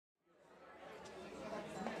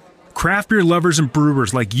Craft beer lovers and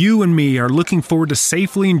brewers like you and me are looking forward to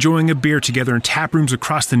safely enjoying a beer together in tap rooms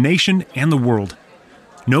across the nation and the world.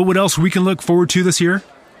 Know what else we can look forward to this year?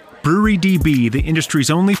 Brewery DB, the industry's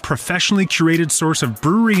only professionally curated source of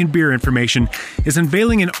brewery and beer information, is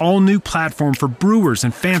unveiling an all-new platform for brewers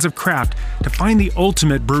and fans of craft to find the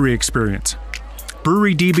ultimate brewery experience.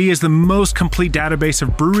 Brewery DB is the most complete database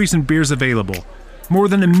of breweries and beers available. More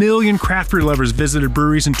than 1 million craft beer lovers visited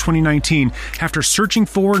breweries in 2019 after searching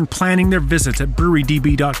for and planning their visits at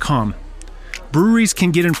brewerydb.com. Breweries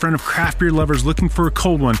can get in front of craft beer lovers looking for a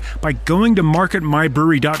cold one by going to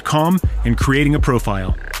marketmybrewery.com and creating a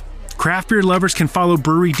profile. Craft beer lovers can follow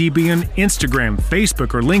Brewery DB on Instagram,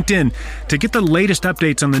 Facebook, or LinkedIn to get the latest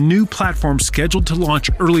updates on the new platform scheduled to launch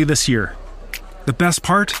early this year. The best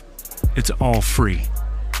part? It's all free.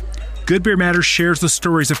 Good Beer Matters shares the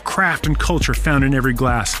stories of craft and culture found in every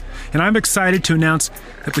glass, and I'm excited to announce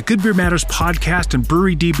that the Good Beer Matters podcast and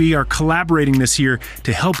Brewery DB are collaborating this year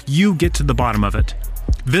to help you get to the bottom of it.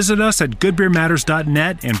 Visit us at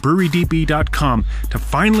goodbeermatters.net and brewerydb.com to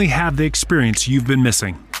finally have the experience you've been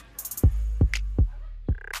missing.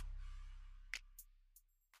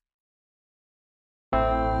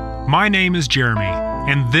 My name is Jeremy,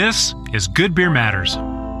 and this is Good Beer Matters.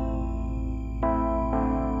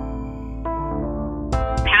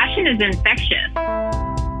 Is infectious.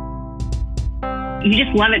 You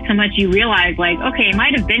just love it so much you realize, like, okay, I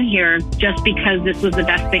might have been here just because this was the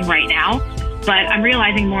best thing right now, but I'm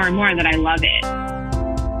realizing more and more that I love it.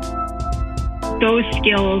 Those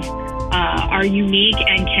skills are unique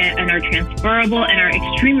and are transferable and are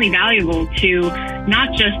extremely valuable to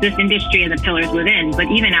not just this industry and the pillars within, but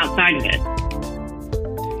even outside of it.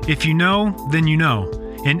 If you know, then you know.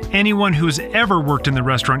 And anyone who has ever worked in the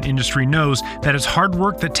restaurant industry knows that it's hard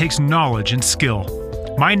work that takes knowledge and skill.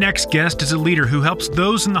 My next guest is a leader who helps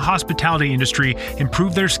those in the hospitality industry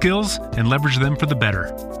improve their skills and leverage them for the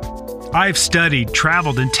better. I've studied,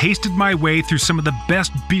 traveled, and tasted my way through some of the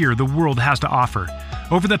best beer the world has to offer.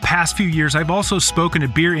 Over the past few years, I've also spoken to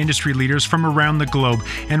beer industry leaders from around the globe,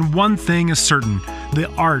 and one thing is certain: the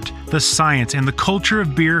art, the science, and the culture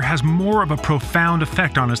of beer has more of a profound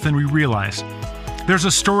effect on us than we realize. There's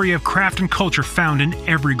a story of craft and culture found in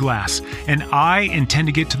every glass, and I intend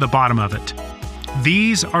to get to the bottom of it.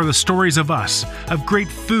 These are the stories of us, of great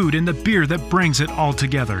food and the beer that brings it all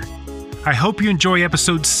together. I hope you enjoy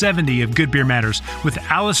episode 70 of Good Beer Matters with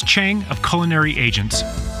Alice Cheng of Culinary Agents.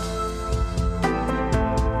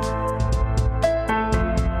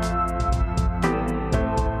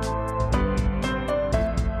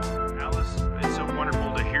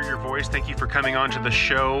 Thank you for coming on to the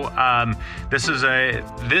show. This is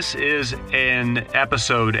an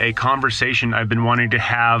episode, a conversation I've been wanting to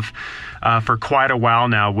have for quite a while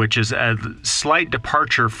now, which is a slight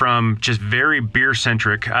departure from just very beer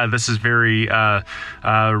centric. This is very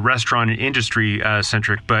restaurant and industry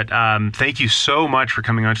centric. But thank you so much for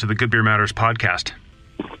coming on to the Good Beer Matters podcast.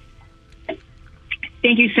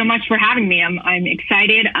 Thank you so much for having me. I'm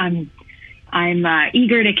excited. I'm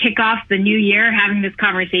eager to kick off the new year having this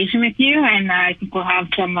conversation with you, and I think we'll have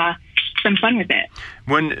some fun with it.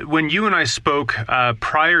 When you and I spoke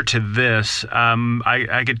prior to this,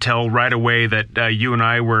 I could tell right away that you and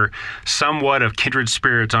I were somewhat of kindred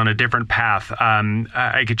spirits on a different path.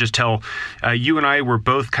 I could just tell you and I were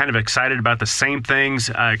both kind of excited about the same things,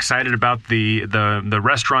 excited about the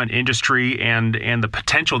restaurant industry and the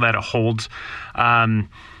potential that it holds.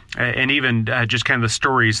 And even just kind of the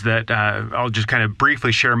stories that I'll just kind of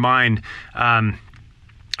briefly share mine.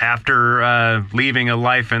 After leaving a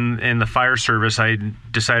life in the fire service, I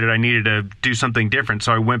decided I needed to do something different.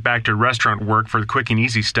 So I went back to restaurant work for the quick and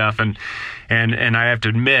easy stuff. And I have to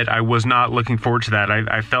admit, I was not looking forward to that.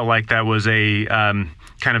 I felt like that was a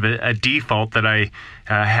kind of a default that I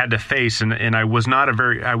had to face, and I was not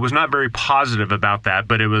very positive about that,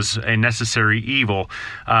 but it was a necessary evil.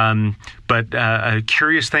 But a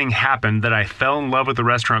curious thing happened that I fell in love with the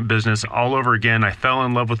restaurant business all over again. I fell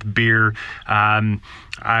in love with beer, and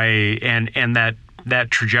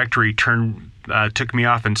that trajectory took me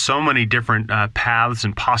off in so many different paths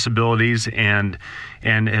and possibilities, and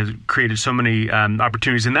has created so many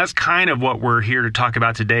opportunities. And that's kind of what we're here to talk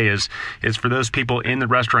about today is for those people in the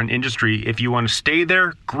restaurant industry. If you want to stay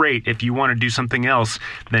there, great. If you want to do something else,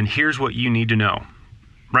 then here's what you need to know.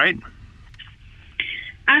 Right?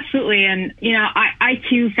 Absolutely. And, I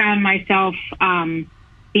too found myself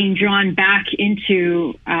being drawn back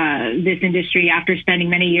into this industry after spending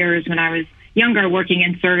many years when I was younger working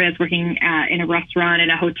in service, working in a restaurant, in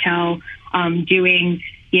a hotel, doing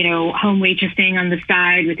home waitressing on the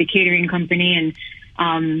side with a catering company.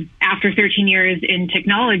 And after 13 years in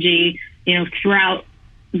technology, throughout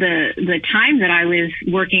the time that I was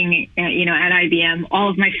working, at IBM, all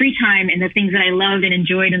of my free time and the things that I loved and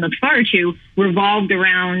enjoyed and looked forward to revolved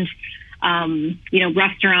around,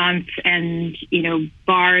 restaurants and,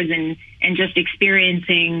 bars and just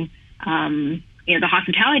experiencing, the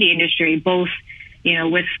hospitality industry, both,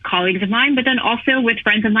 with colleagues of mine, but then also with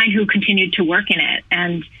friends of mine who continued to work in it.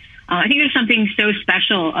 And I think there's something so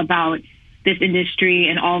special about this industry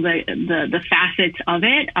and all the facets of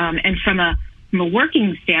it. And from a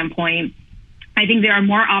working standpoint, I think there are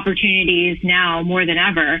more opportunities now more than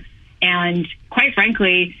ever. And quite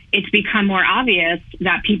frankly, it's become more obvious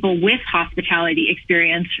that people with hospitality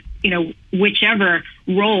experience, whichever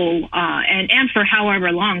role, and for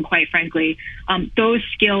however long, quite frankly, those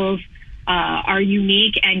skills are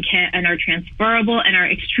unique and are transferable and are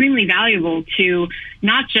extremely valuable to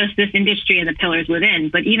not just this industry and the pillars within,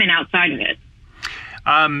 but even outside of it.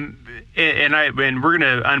 And we're going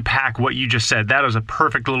to unpack what you just said. That was a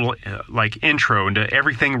perfect little intro into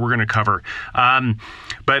everything we're going to cover.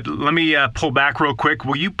 But let me pull back real quick.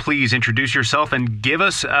 Will you please introduce yourself and give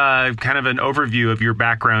us kind of an overview of your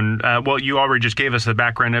background? Well, you already just gave us the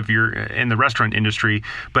background of your in the restaurant industry,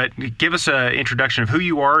 but give us an introduction of who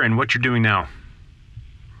you are and what you're doing now.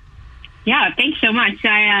 Yeah, thanks so much.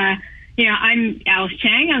 I'm Alice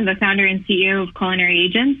Cheng. I'm the founder and CEO of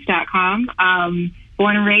CulinaryAgents.com.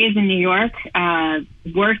 Born and raised in New York,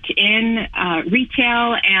 worked in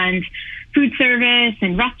retail and food service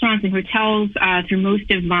and restaurants and hotels through most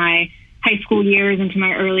of my high school years into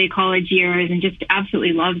my early college years, and just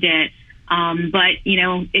absolutely loved it. But,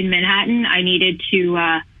 in Manhattan, I needed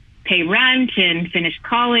to pay rent and finish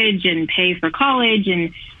college and pay for college,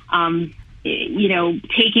 and,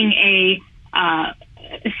 taking a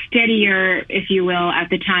steadier, if you will, at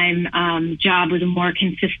the time, job with a more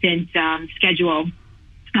consistent schedule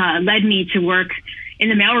led me to work in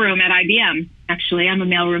the mailroom at IBM. Actually, I'm a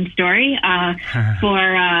mailroom story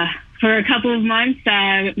for a couple of months,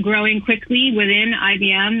 growing quickly within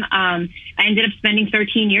IBM. I ended up spending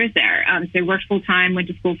 13 years there. So I worked full time, went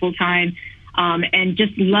to school full time, and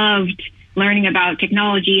just loved learning about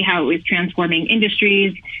technology, how it was transforming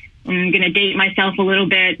industries. I'm going to date myself a little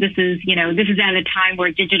bit. This is at a time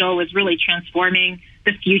where digital was really transforming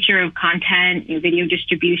the future of content, video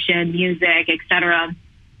distribution, music, et cetera,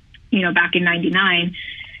 back in 99.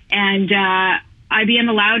 And IBM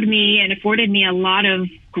allowed me and afforded me a lot of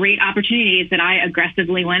great opportunities that I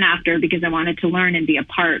aggressively went after because I wanted to learn and be a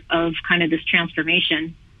part of kind of this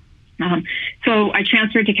transformation. So I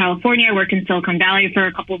transferred to California. I worked in Silicon Valley for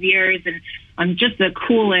a couple of years, and just the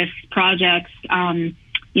coolest projects. One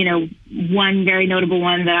very notable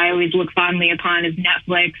one that I always look fondly upon is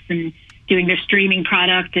Netflix and doing their streaming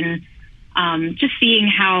product, and just seeing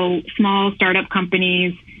how small startup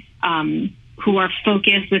companies who are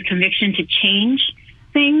focused with conviction to change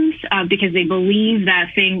things because they believe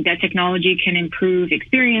that technology can improve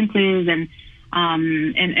experiences and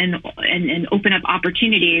open up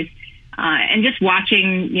opportunities, and just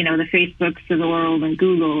watching the Facebooks of the world and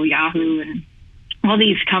Google, Yahoo, and all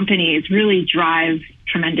these companies really drive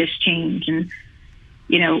tremendous change. And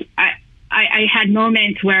I had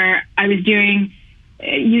moments where I was using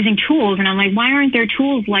tools, and I'm like, why aren't there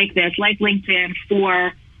tools like this, like LinkedIn,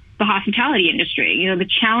 for the hospitality industry? The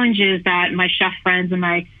challenges that my chef friends and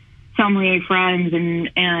my sommelier friends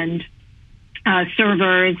and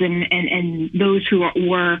servers and those who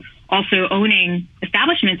were also owning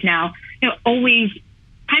establishments now, always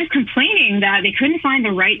kind of complaining that they couldn't find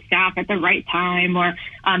the right staff at the right time, or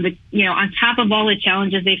on top of all the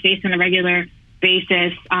challenges they face on a regular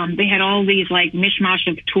basis, they had all these mishmash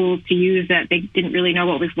of tools to use that they didn't really know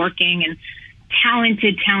what was working, and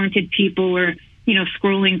talented people were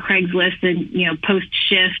scrolling Craigslist and post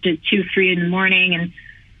shift at 2-3 in the morning, and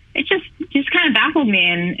it just kind of baffled me,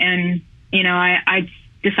 and I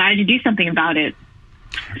decided to do something about it.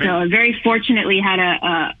 So I very fortunately had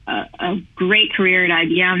a great career at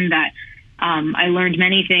IBM that I learned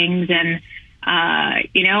many things, and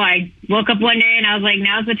I woke up one day and I was like,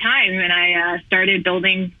 now's the time, and I started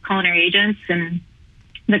building Culinary Agents, and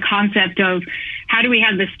the concept of how do we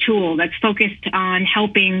have this tool that's focused on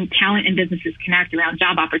helping talent and businesses connect around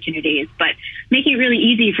job opportunities, but making it really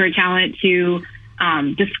easy for talent to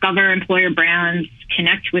discover employer brands,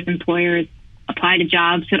 connect with employers, apply to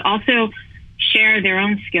jobs, but also share their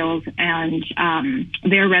own skills and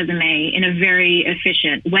their resume in a very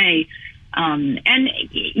efficient way. And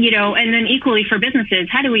then equally for businesses,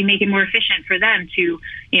 how do we make it more efficient for them to,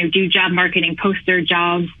 do job marketing, post their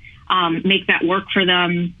jobs, make that work for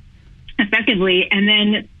them effectively, and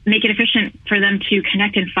then make it efficient for them to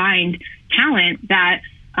connect and find talent that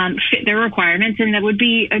fit their requirements and that would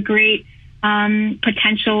be a great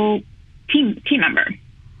potential team member.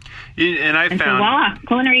 And I found, so voila,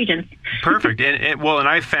 culinary agents. Perfect. And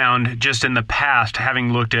I found just in the past,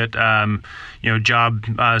 having looked at job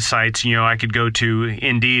sites, I could go to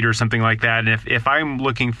Indeed or something like that, and if I'm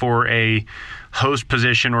looking for a host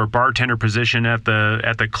position or bartender position at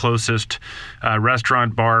the closest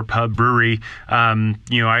restaurant, bar, pub, brewery,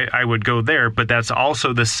 I would go there. But that's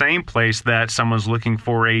also the same place that someone's looking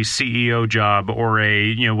for a CEO job or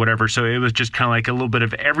a whatever. So it was just kind of like a little bit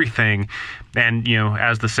of everything. And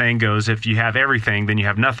as the saying goes, if you have everything, then you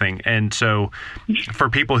have nothing. And so for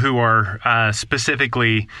people who are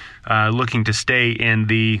specifically looking to stay in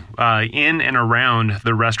the in and around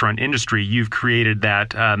the restaurant industry, you've created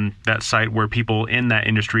that site where people in that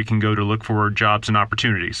industry can go to look for jobs and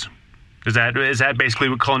opportunities. Is that basically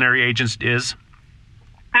what Culinary Agents is?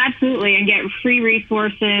 Absolutely, and get free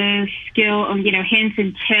resources, hints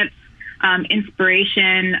and tips,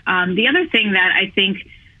 inspiration. The other thing that I think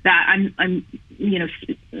that I'm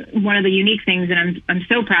one of the unique things that I'm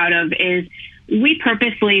so proud of is we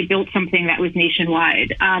purposely built something that was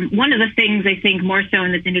nationwide. One of the things I think more so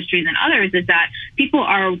in this industry than others is that people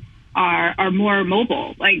are more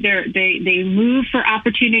mobile. Like they move for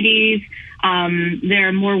opportunities.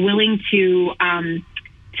 They're more willing to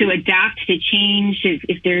adapt, to change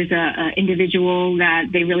if there's a individual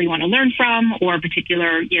that they really want to learn from, or a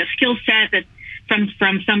particular skill set that's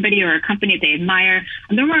from somebody or a company that they admire.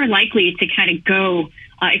 And they're more likely to kind of go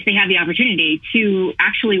if they have the opportunity to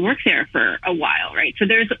actually work there for a while, right? So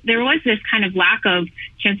there was this kind of lack of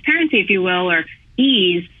transparency, if you will, or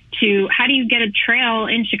ease to how do you get a trail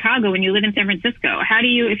in Chicago when you live in San Francisco? How do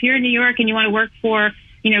you, if you're in New York and you want to work for,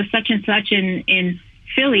 such and such in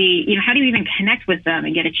Philly, how do you even connect with them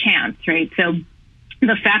and get a chance, right? So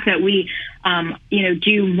the fact that we, do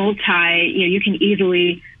you can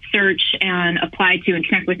easily search and apply to and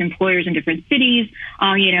connect with employers in different cities.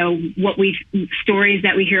 Stories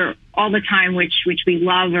that we hear all the time, which we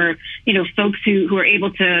love, or, folks who are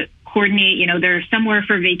able to coordinate, they're somewhere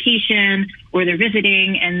for vacation or they're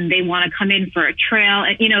visiting and they want to come in for a trail,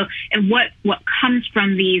 and what comes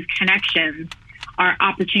from these connections are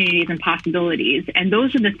opportunities and possibilities. And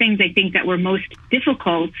those are the things I think that were most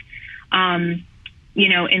difficult, in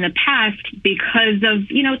the past because of,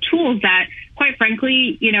 tools that quite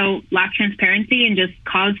frankly, lack transparency and just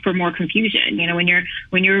cause for more confusion.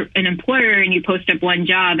 When you're an employer and you post up one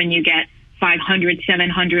job and you get 500,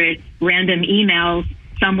 700 random emails,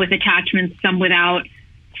 some with attachments, some without,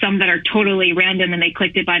 some that are totally random and they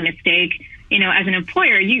clicked it by mistake. As an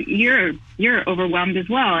employer, you're overwhelmed as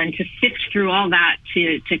well. And to sift through all that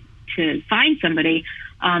to find somebody,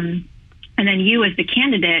 and then you as the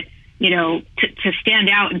candidate, to stand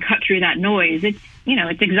out and cut through that noise, it's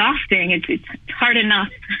exhausting. It's hard enough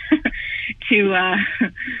to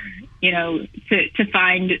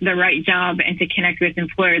find the right job and to connect with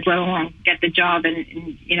employers, let alone get the job and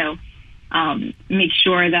make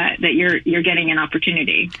sure that you're getting an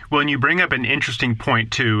opportunity. Well, and you bring up an interesting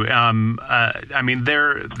point too.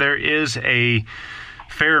 There is a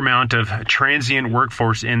fair amount of transient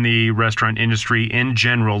workforce in the restaurant industry in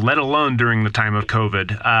general, let alone during the time of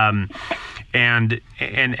COVID. And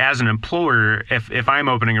as an employer, if I'm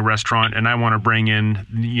opening a restaurant and I want to bring in,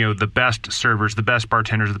 the best servers, the best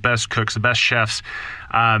bartenders, the best cooks, the best chefs,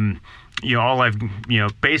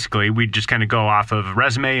 basically we just kind of go off of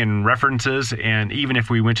resume and references. And even if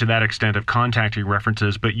we went to that extent of contacting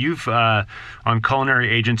references, but you've, on Culinary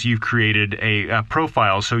Agents, you've created a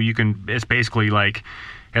profile. So it's basically like,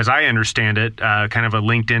 as I understand it, kind of a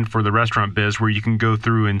LinkedIn for the restaurant biz where you can go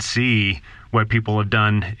through and see what people have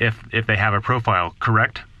done if they have a profile,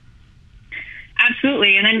 correct?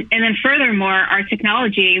 Absolutely. And then furthermore, our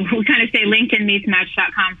technology, we kind of say LinkedIn meets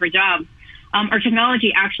Match.com for jobs. Our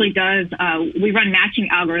technology actually does, we run matching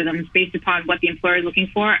algorithms based upon what the employer is looking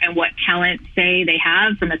for and what talent say they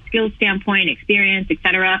have from a skills standpoint, experience, et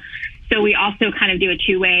cetera. So we also kind of do a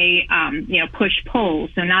two-way, push-pull.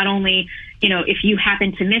 So not only, if you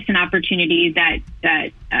happen to miss an opportunity that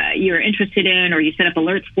you're interested in or you set up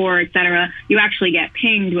alerts for, et cetera, you actually get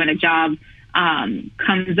pinged when a job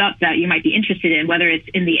comes up that you might be interested in, whether it's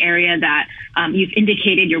in the area that you've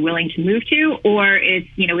indicated you're willing to move to, or it's,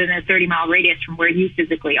 within a 30-mile radius from where you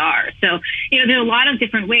physically are. So, there's a lot of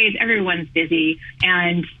different ways. Everyone's busy.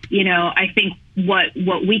 And, I think what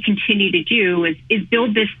we continue to do is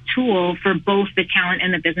build this tool for both the talent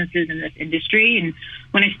and the businesses in this industry. And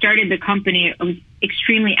when I started the company, I was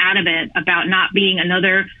extremely adamant about not being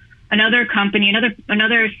another company,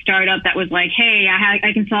 another startup that was like, hey,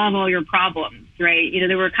 I can solve all your problems, right?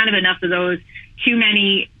 There were kind of enough of those, too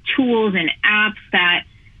many tools and apps that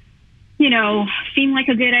seemed like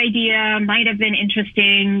a good idea, might have been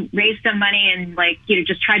interesting, raised some money and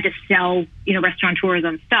just tried to sell,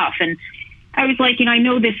 restaurateurism stuff. And I was like, I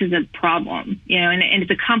know this is a problem, and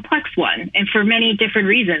it's a complex one, and for many different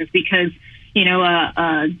reasons, because,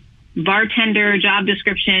 a bartender job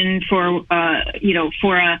description for a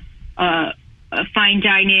fine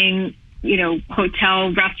dining,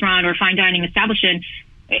 hotel, restaurant, or fine dining establishment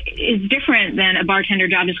is different than a bartender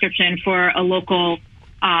job description for a local,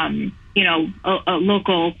 a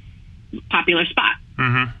local popular spot.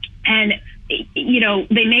 Mm-hmm. And,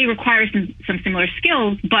 they may require some similar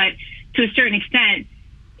skills, but to a certain extent,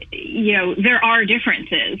 there are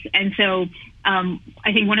differences. And so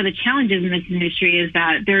I think one of the challenges in this industry is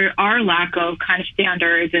that there are lack of kind of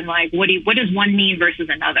standards and what does one mean versus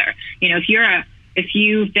another? If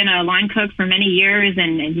you've been a line cook for many years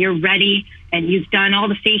and you're ready and you've done all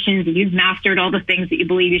the stations and you've mastered all the things that you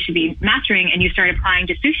believe you should be mastering, and you start applying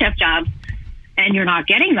to sous chef jobs and you're not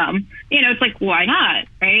getting them, it's like, why not?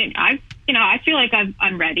 Right. I feel like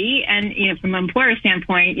I'm ready. And, from an employer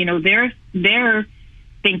standpoint, their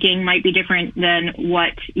thinking might be different than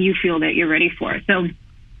what you feel that you're ready for. So,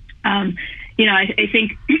 I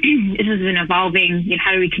think this is an evolving,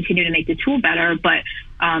 how do we continue to make the tool better? But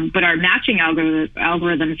our matching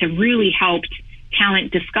algorithms have really helped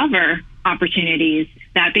talent discover opportunities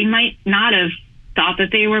that they might not have thought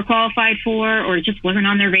that they were qualified for, or just wasn't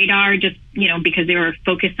on their radar, just, because they were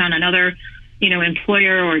focused on another,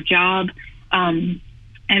 employer or job. And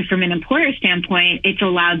from an employer standpoint, it's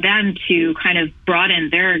allowed them to kind of broaden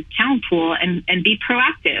their talent pool and be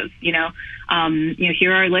proactive.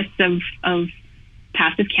 Here are lists of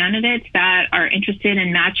passive candidates that are interested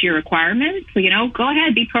and match your requirements. So, go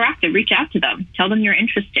ahead, be proactive, reach out to them, tell them you're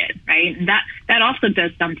interested, right? And that also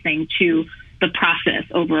does something to the process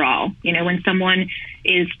overall. When someone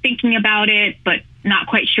is thinking about it, but not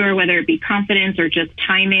quite sure whether it be confidence or just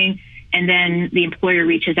timing, and then the employer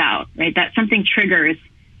reaches out, right? That something triggers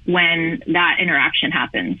when that interaction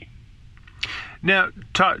happens. Now,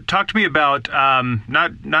 talk to me about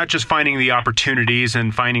not just finding the opportunities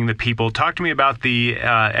and finding the people. Talk to me about the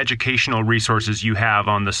educational resources you have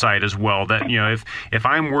on the site as well. That if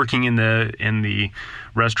I'm working in the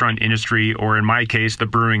restaurant industry, or in my case, the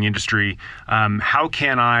brewing industry, how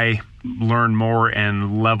can I learn more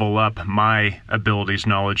and level up my abilities,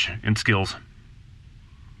 knowledge, and skills?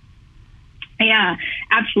 Yeah,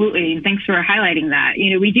 absolutely. Thanks for highlighting that.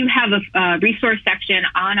 We do have a resource section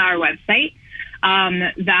on our website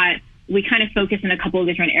that we kind of focus in a couple of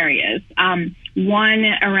different areas. One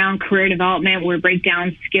around career development, where we break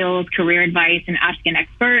down skills, career advice, and ask an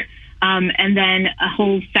expert. And then a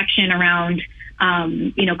whole section around,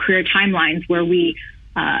 career timelines, where we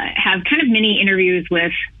have kind of mini interviews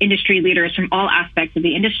with industry leaders from all aspects of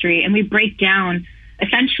the industry. And we break down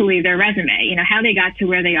essentially their resume, how they got to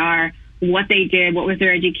where they are, what they did, what was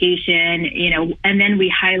their education, and then we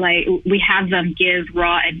have them give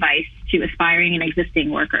raw advice to aspiring and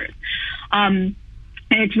existing workers. And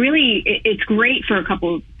it's great for a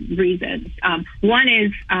couple of reasons. One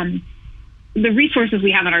is the resources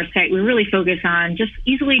we have on our site, we really focus on just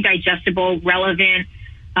easily digestible, relevant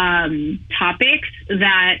topics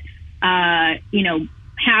that,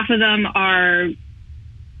 half of them are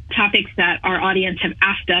topics that our audience have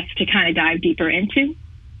asked us to kind of dive deeper into.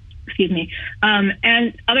 Excuse me.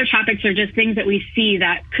 And other topics are just things that we see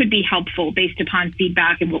that could be helpful based upon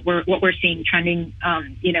feedback and what we're seeing trending,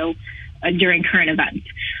 during current events.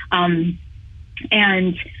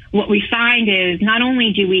 And what we find is not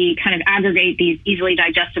only do we kind of aggregate these easily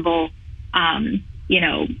digestible,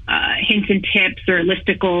 hints and tips or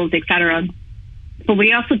listicles, et cetera, but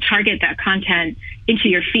we also target that content into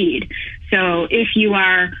your feed. So if you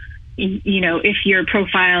are, if your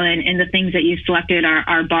profile and the things that you've selected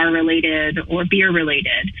are bar related or beer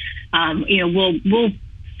related, we'll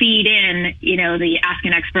feed in, the Ask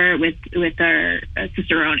an Expert with our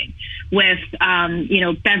cicerone, with,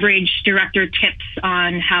 beverage director tips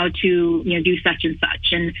on how to, do such and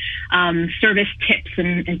such, and service tips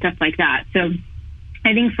and stuff like that. So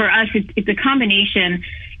I think for us, it's a combination,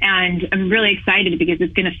 and I'm really excited because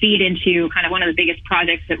it's going to feed into kind of one of the biggest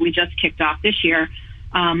projects that we just kicked off this year,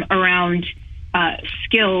 around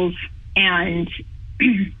skills and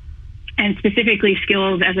specifically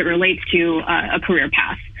skills as it relates to a career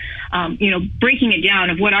path. Breaking it down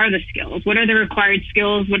of what are the skills, what are the required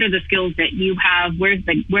skills, what are the skills that you have, where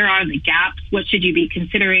are the gaps, what should you be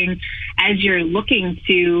considering as you're looking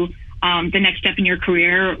to the next step in your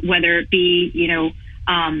career, whether it be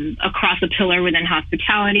across a pillar within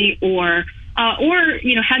hospitality or how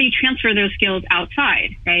do you transfer those skills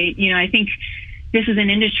outside, right? I think this is an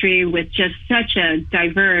industry with just such a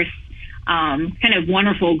diverse kind of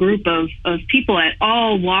wonderful group of people at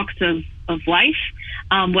all walks of life,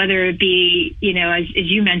 whether it be, as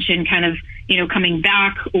you mentioned, kind of, coming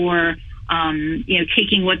back or,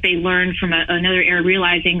 taking what they learned from another era,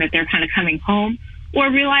 realizing that they're kind of coming home, or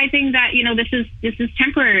realizing that, this is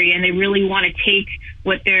temporary and they really want to take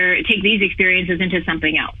these experiences into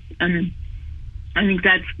something else. And I think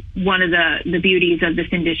that's one of the beauties of this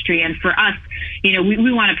industry. And for us,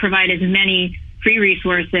 we want to provide as many free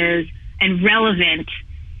resources and relevant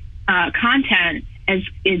content as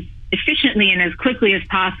efficiently and as quickly as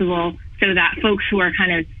possible, so that folks who are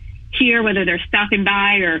kind of here, whether they're stopping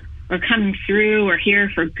by or coming through or here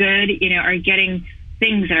for good, are getting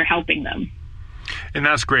things that are helping them. And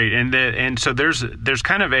that's great. And so there's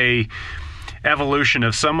kind of a evolution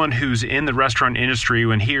of someone who's in the restaurant industry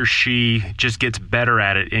when he or she just gets better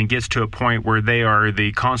at it and gets to a point where they are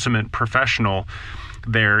the consummate professional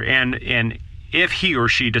there. And if he or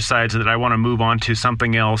she decides that I want to move on to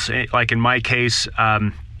something else, like in my case,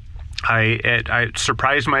 I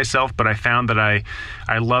surprised myself, but I found that I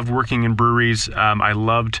loved working in breweries. I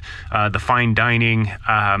loved the fine dining.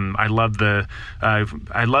 I loved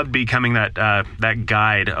becoming that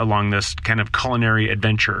guide along this kind of culinary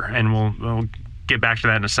adventure. And we'll get back to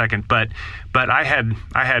that in a second. But I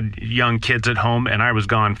had young kids at home, and I was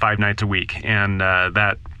gone 5 nights a week, and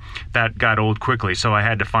that got old quickly. So I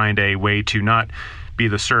had to find a way to not be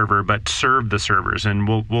the server, but serve the servers, and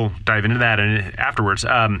we'll dive into that afterwards.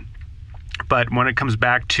 But when it comes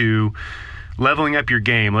back to leveling up your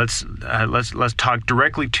game, let's talk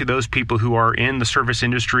directly to those people who are in the service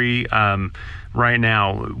industry right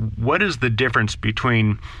now. What is the difference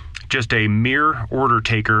between just a mere order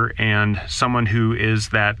taker and someone who is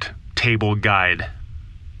that table guide?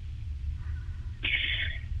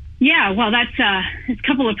 Yeah, well, that's a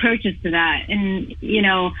couple approaches to that. And,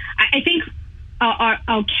 I think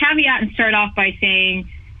I'll caveat and start off by saying,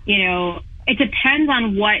 it depends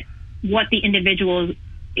on what the individual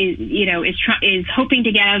is hoping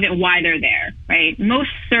to get out of it, why they're there, right? Most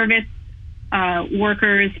service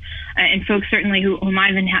workers and folks certainly whom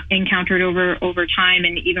I've encountered over time,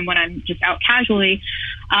 and even when I'm just out casually,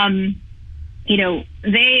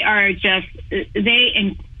 they are just,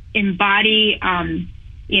 they embody,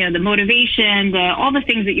 the motivation, all the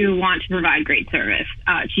things that you want to provide great service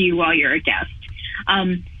to you while you're a guest.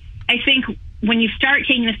 I think when you start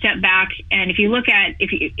taking a step back, and if you look at,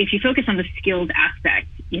 if you focus on the skills aspect,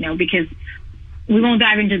 because we won't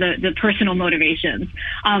dive into the personal motivations,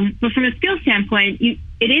 but from a skills standpoint,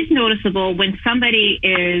 it is noticeable when somebody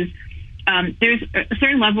is, there's a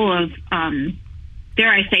certain level of,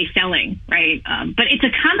 dare I say, selling, right? But it's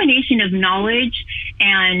a combination of knowledge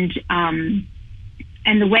and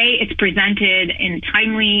the way it's presented in a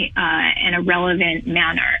timely and a relevant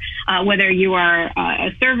manner. Whether you are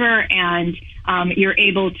a server and you're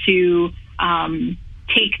able to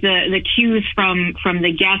take the cues from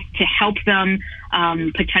the guests to help them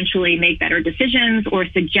potentially make better decisions, or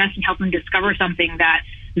suggest and help them discover something that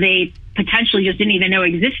they potentially just didn't even know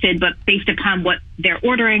existed, but based upon what they're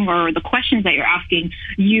ordering or the questions that you're asking,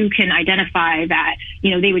 you can identify that,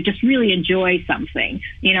 they would just really enjoy something.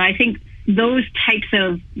 I think those types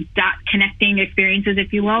of dot connecting experiences,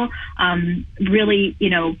 if you will, really,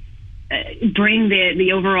 bring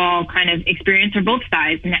the overall kind of experience for both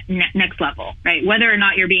sides next level, right? Whether or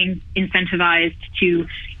not you're being incentivized to,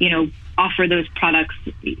 offer those products,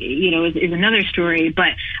 is another story. But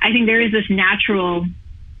I think there is this natural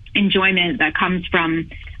enjoyment that comes from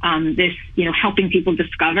this, helping people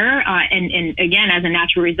discover, and again, as a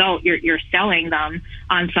natural result, you're selling them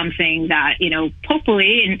on something that,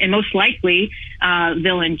 hopefully and most likely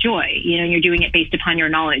they'll enjoy. You're doing it based upon your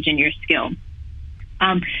knowledge and your skill.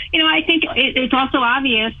 I think it's also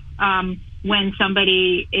obvious when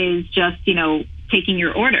somebody is just, taking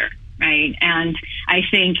your order, right? And I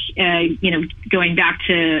think, going back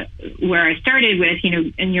to where I started with,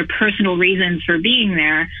 and your personal reasons for being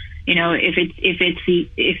there,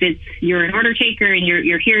 if you're an order taker and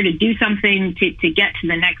you're here to do something to get to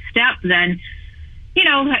the next step, then,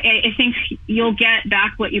 I think you'll get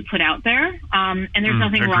back what you put out there. And there's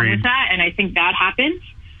nothing wrong with that. And I think that happens.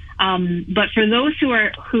 But for those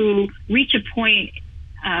who reach a point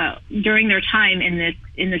during their time in this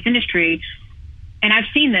industry, and I've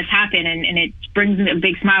seen this happen, and it brings a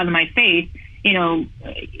big smile to my face. You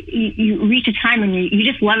reach a time when you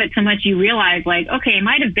just love it so much, you realize, like, okay, I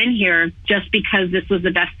might have been here just because this was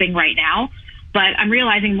the best thing right now, but I'm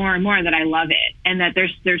realizing more and more that I love it, and that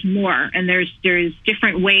there's more, and there's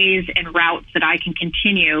different ways and routes that I can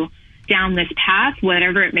continue down this path,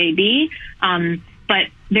 whatever it may be. But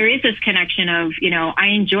there is this connection of, I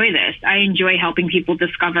enjoy this. I enjoy helping people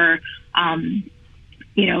discover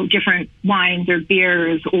different wines or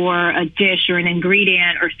beers or a dish or an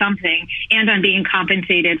ingredient or something, and I'm being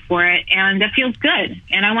compensated for it, and that feels good,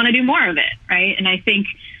 and I want to do more of it, right? And I think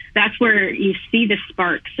that's where you see the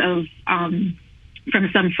sparks of from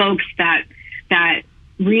some folks that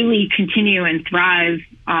really continue and thrive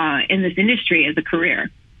in this industry as a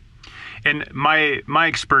career. And my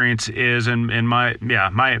experience is,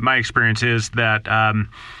 my experience is that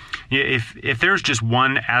if there's just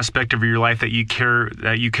one aspect of your life that you care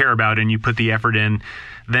about and you put the effort in,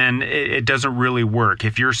 then it doesn't really work.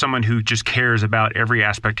 If you're someone who just cares about every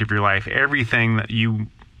aspect of your life, everything that you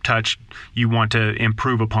touch, you want to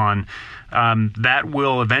improve upon, that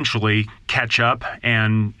will eventually catch up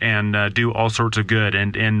and do all sorts of good.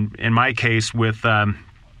 And in my case, with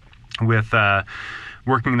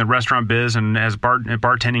working in the restaurant biz and as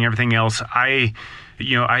bartending, everything else, I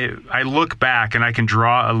look back and I can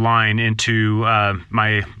draw a line into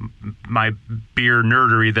my beer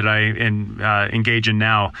nerdery that I engage in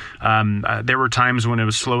now. There were times when it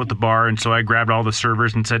was slow at the bar, and so I grabbed all the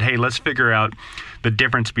servers and said, "Hey, let's figure out the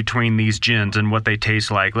difference between these gins and what they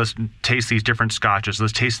taste like. Let's taste these different scotches.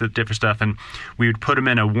 Let's taste the different stuff." And we would put them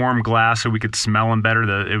in a warm glass so we could smell them better.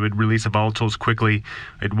 It would release the volatiles quickly.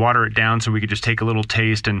 I'd water it down so we could just take a little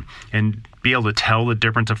taste and be able to tell the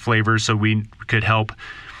difference of flavors, so we could help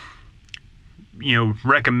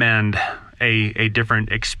recommend a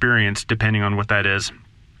different experience depending on what that is.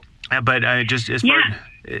 But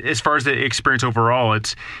as far as the experience overall,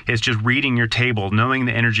 it's just reading your table, knowing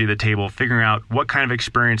the energy of the table, figuring out what kind of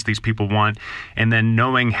experience these people want, and then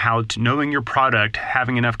knowing your product,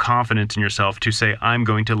 having enough confidence in yourself to say, I'm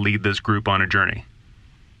going to lead this group on a journey.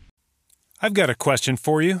 I've got a question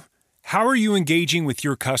for you. How are you engaging with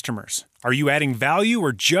your customers? Are you adding value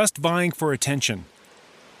or just vying for attention?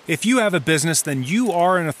 If you have a business, then you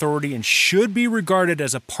are an authority and should be regarded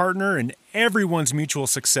as a partner in everyone's mutual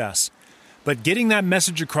success. But getting that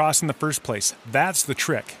message across in the first place, that's the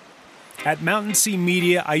trick. At Mountain Sea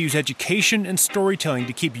Media, I use education and storytelling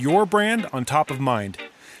to keep your brand on top of mind.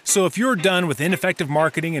 So if you're done with ineffective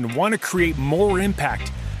marketing and want to create more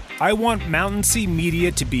impact, I want Mountain Sea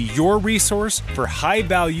Media to be your resource for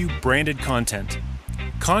high-value branded content.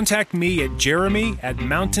 Contact me at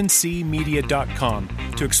jeremy@mountainseamedia.com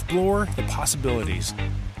to explore the possibilities.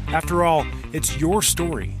 After all, it's your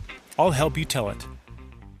story. I'll help you tell it.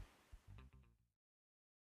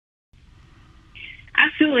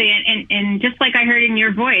 Absolutely. And just like I heard in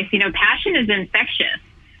your voice, passion is infectious,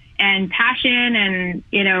 and passion and,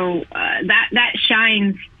 that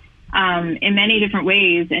shines in many different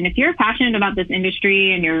ways. And if you're passionate about this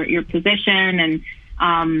industry and your position, and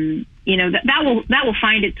that will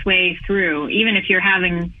find its way through, even if you're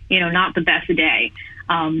having not the best day.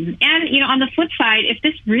 And on the flip side, if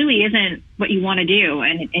this really isn't what you want to do,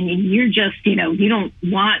 and you're just you don't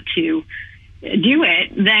want to do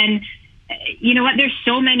it, then you know what? There's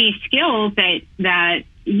so many skills that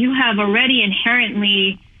you have already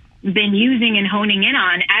inherently been using and honing in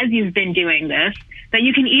on as you've been doing this, that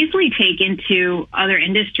you can easily take into other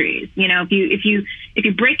industries. If you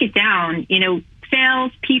break it down,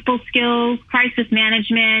 sales, people skills, crisis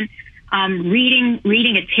management,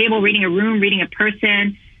 reading a table, reading a room, reading a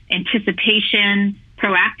person, anticipation,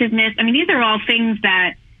 proactiveness. I mean, these are all things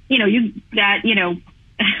that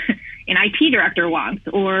an IT director wants,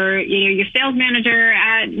 or your sales manager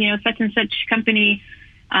at such and such company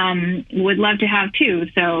would love to have too.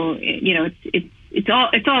 So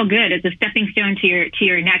it's all good. It's a stepping stone to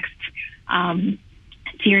your next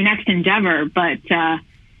endeavor. But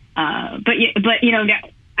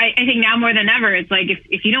I think now more than ever, it's like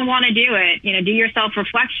if you don't want to do it, do your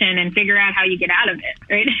self-reflection and figure out how you get out of it,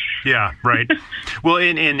 right? Yeah, right. Well,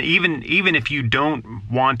 and even if you don't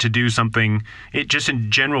want to do something, just in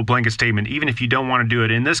general blanket statement, even if you don't want to do it,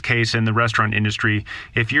 in this case, in the restaurant industry,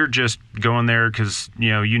 if you're just going there because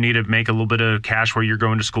you need to make a little bit of cash while you're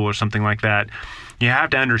going to school or something like that, you have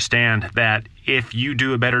to understand that if you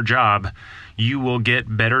do a better job, you will get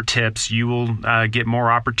better tips. You will get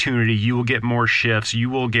more opportunity. You will get more shifts.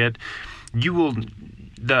 The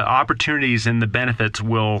opportunities and the benefits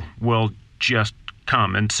will just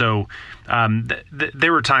come. And so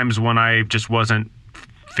there were times when I just wasn't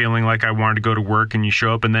feeling like I wanted to go to work, and you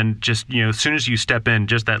show up, and then just as soon as you step in,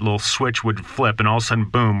 just that little switch would flip, and all of a sudden,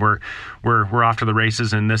 boom, we're off to the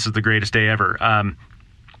races, and this is the greatest day ever.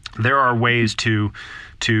 There are ways to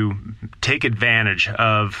take advantage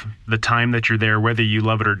of the time that you're there, whether you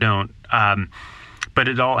love it or don't. But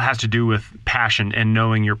it all has to do with passion and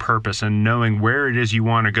knowing your purpose and knowing where it is you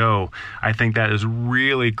want to go. I think that is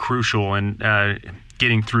really crucial in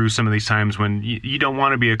getting through some of these times when you don't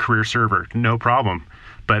want to be a career server. No problem.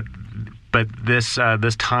 but this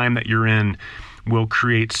time that you're in will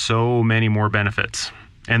create so many more benefits,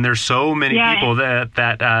 and there's so many people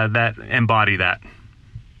that embody that.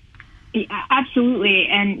 Yeah, absolutely.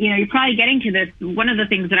 And, you're probably getting to this. One of the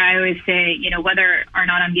things that I always say, whether or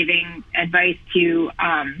not I'm giving advice to,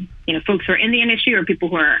 folks who are in the industry or people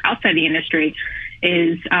who are outside the industry,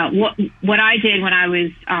 is what I did when I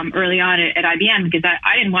was early on at IBM, because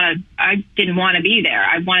I didn't want to be there.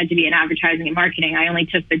 I wanted to be in advertising and marketing. I only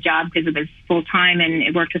took the job because it was full time and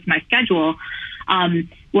it worked with my schedule.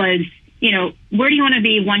 Where do you want to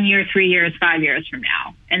be 1 year, 3 years, 5 years from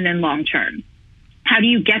now, and then long term? How do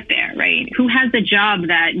you get there, right? Who has the job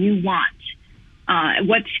that you want?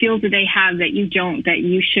 What skills do they have that you don't, that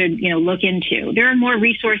you should, look into? There are more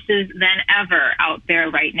resources than ever out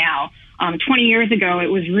there right now. 20 years ago,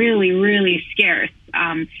 it was really, really scarce.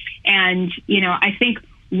 And I think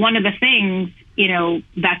one of the things,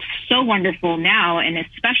 that's so wonderful now, and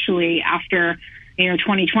especially after,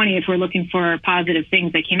 2020, if we're looking for positive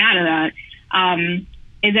things that came out of that,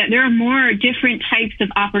 is that there are more different types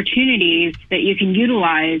of opportunities that you can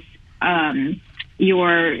utilize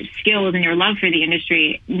your skills and your love for the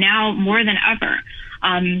industry now more than ever.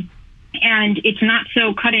 And it's not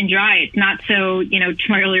so cut and dry. It's not so, to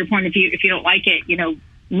my earlier point, if you don't like it,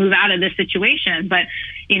 move out of this situation. But,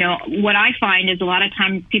 what I find is a lot of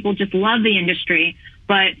times people just love the industry,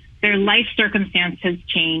 but their life circumstance has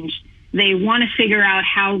changed. They want to figure out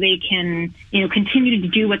how they can, continue to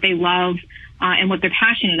do what they love and what they're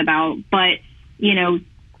passionate about, but,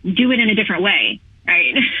 do it in a different way,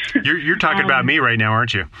 right? You're talking about me right now,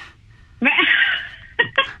 aren't you?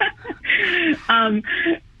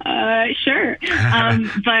 Sure.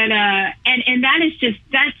 But that is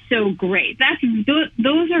that's so great.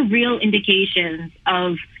 Those are real indications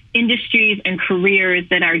of industries and careers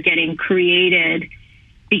that are getting created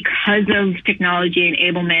because of technology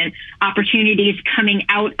enablement, opportunities coming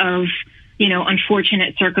out of,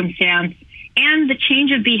 unfortunate circumstance, and the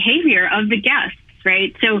change of behavior of the guests,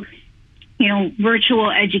 right? So, virtual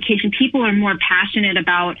education, people are more passionate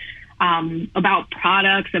about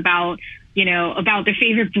products, about their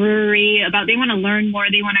favorite brewery, they want to learn more,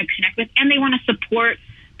 they want to connect with, and they want to support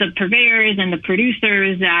the purveyors and the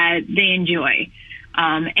producers that they enjoy.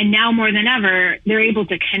 And now more than ever, they're able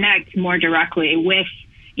to connect more directly with,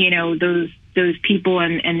 those people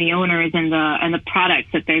and the owners and the products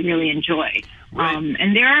that they really enjoy. Right.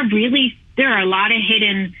 And there are a lot of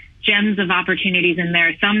hidden gems of opportunities in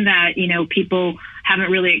there, some that, people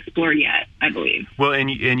haven't really explored yet, I believe. Well, and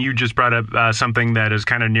you just brought up something that is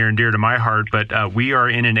kind of near and dear to my heart, but we are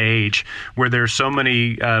in an age where there's so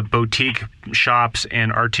many boutique shops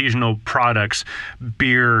and artisanal products,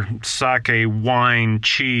 beer, sake, wine,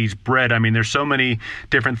 cheese, bread. I mean, there's so many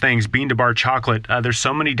different things, bean to bar chocolate. There's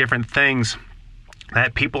so many different things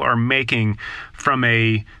that people are making from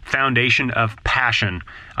a foundation of passion.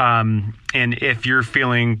 And if you're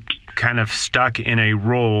feeling kind of stuck in a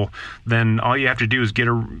role, then all you have to do is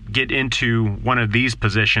get into one of these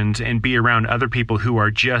positions and be around other people who are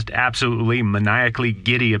just absolutely maniacally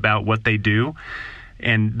giddy about what they do.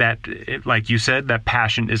 And that, like you said, that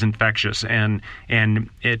passion is infectious, and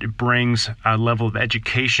it brings a level of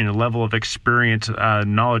education, a level of experience,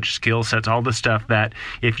 knowledge, skill sets, all the stuff that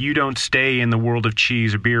if you don't stay in the world of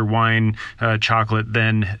cheese or beer, wine, chocolate,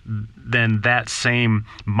 then that same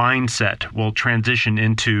mindset will transition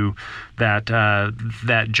into that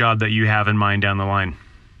job that you have in mind down the line.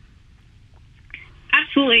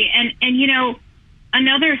 Absolutely, and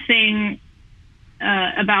another thing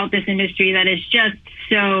about this industry that is just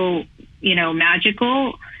so,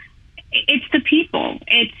 magical, it's the people.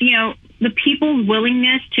 It's, the people's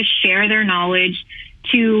willingness to share their knowledge,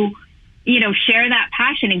 to, share that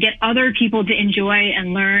passion and get other people to enjoy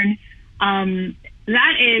and learn.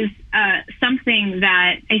 That is something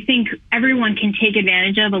that I think everyone can take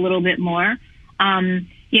advantage of a little bit more.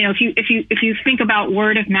 If you think about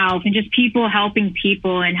word of mouth and just people helping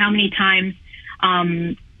people, and how many times,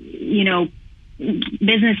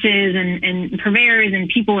 businesses and purveyors and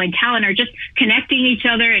people and talent are just connecting each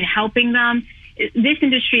other and helping them. This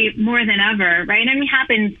industry more than ever, right? I mean, it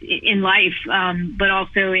happens in life, but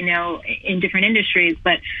also, in different industries,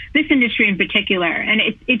 but this industry in particular. And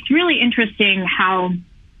it's really interesting how,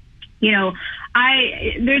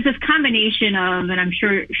 there's this combination of, and I'm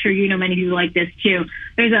sure many people like this too.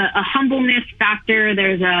 There's a humbleness factor.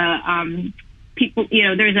 There's people,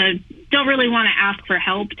 there's a don't really want to ask for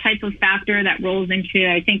help type of factor that rolls into,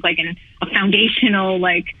 I think, like a foundational,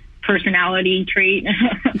 personality trait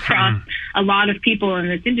across a lot of people in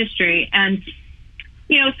this industry. And,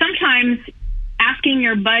 sometimes asking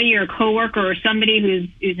your buddy or coworker or somebody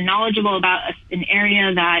who's knowledgeable about an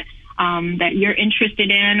area that you're interested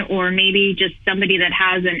in, or maybe just somebody that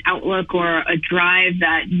has an outlook or a drive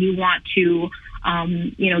that you want to,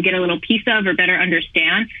 get a little piece of or better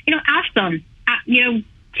understand. Ask them.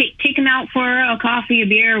 Take them out for a coffee, a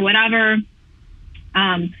beer, whatever,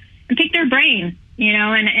 and pick their brain.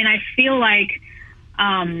 And I feel like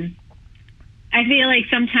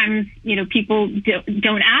sometimes, people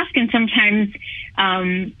don't ask, and sometimes,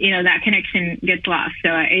 that connection gets lost. So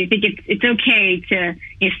I think it's okay to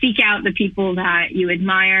seek out the people that you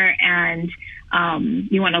admire and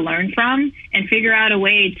you want to learn from, and figure out a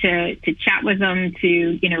way to chat with them,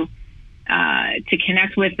 to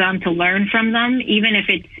connect with them, to learn from them, even if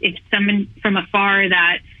it's someone from afar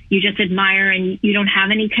that you just admire and you don't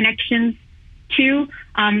have any connections to.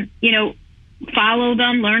 Follow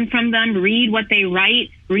them, learn from them, read what they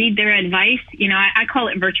write, read their advice. I call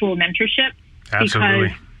it virtual mentorship.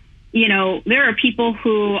 Absolutely. Because, there are people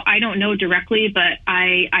who I don't know directly, but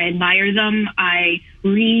I admire them. I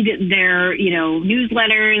read their,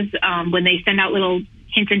 newsletters. When they send out little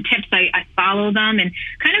hints and tips, I follow them. And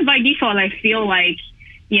kind of by default, I feel like,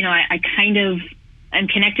 I kind of am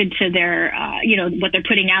connected to their, what they're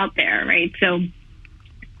putting out there, right? So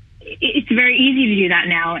it's very easy to do that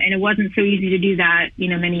now, and it wasn't so easy to do that,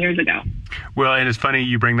 many years ago. Well, and it's funny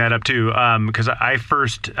you bring that up too, because I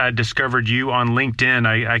first discovered you on LinkedIn.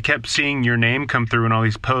 I kept seeing your name come through in all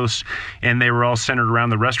these posts, and they were all centered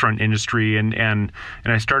around the restaurant industry, and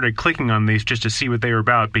I started clicking on these just to see what they were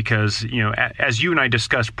about, because as you and I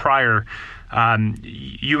discussed prior,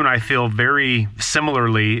 you and I feel very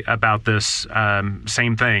similarly about this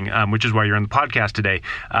same thing, which is why you're on the podcast today.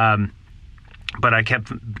 But I kept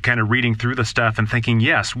kind of reading through the stuff and thinking,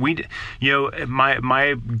 yes,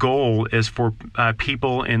 my goal is for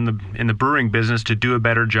people in the brewing business to do a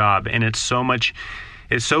better job, and it's so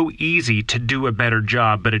easy to do a better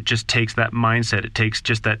job, but it just takes that mindset. It takes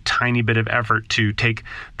just that tiny bit of effort to take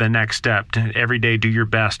the next step. To every day, do your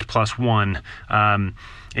best +1, and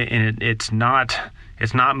it's not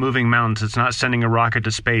moving mountains. It's not sending a rocket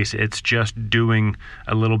to space. It's just doing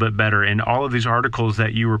a little bit better. And all of these articles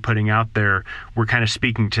that you were putting out there were kind of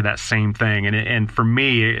speaking to that same thing. And for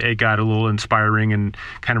me, it got a little inspiring and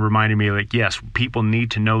kind of reminded me, like, yes, people need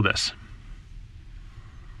to know this.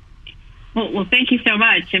 Well, thank you so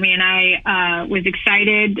much. I mean, I was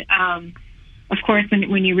excited, of course,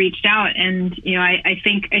 when you reached out, and I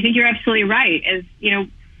think you're absolutely right. As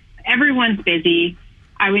everyone's busy.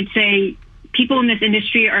 I would say people in this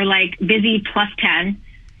industry are like busy +10.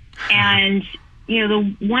 And,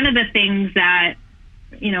 one of the things that,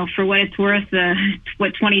 for what it's worth,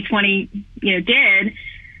 what 2020, did,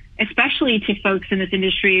 especially to folks in this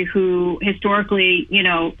industry who historically,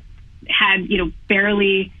 had,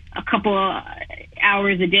 barely a couple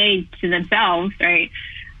hours a day to themselves, right?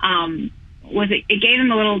 Was it gave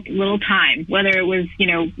them a little time, whether it was,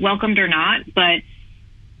 welcomed or not, but,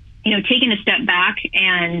 taking a step back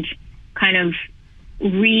and kind of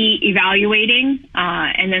re-evaluating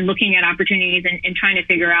and then looking at opportunities and trying to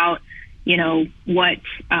figure out, what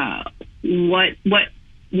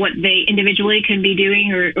they individually can be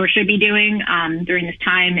doing or should be doing during this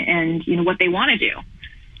time, and what they want to do.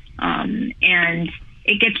 And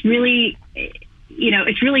it gets really,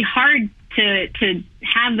 it's really hard to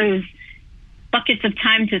have those buckets of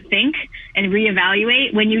time to think and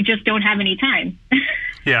reevaluate when you just don't have any time.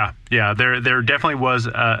 Yeah. There definitely was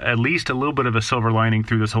at least a little bit of a silver lining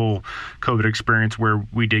through this whole COVID experience, where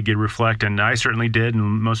we did get reflect, and I certainly did,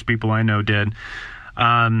 and most people I know did.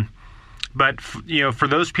 But for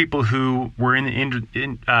those people who were in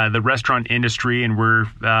the restaurant industry and were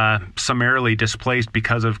summarily displaced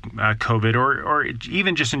because of COVID, or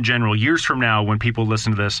even just in general, years from now when people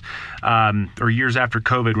listen to this, or years after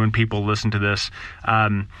COVID when people listen to this,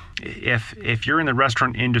 if you're in the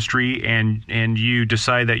restaurant industry and you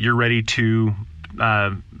decide that you're ready to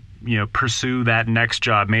pursue that next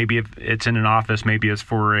job, maybe if it's in an office, maybe it's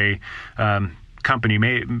for a company,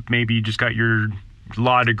 maybe you just got your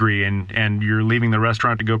law degree and you're leaving the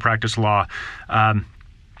restaurant to go practice law.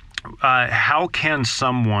 How can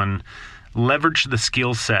someone leverage the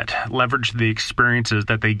skill set, leverage the experiences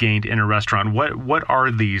that they gained in a restaurant? What are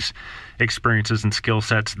these experiences and skill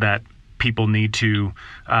sets that people need to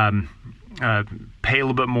pay a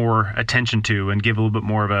little bit more attention to and give a little bit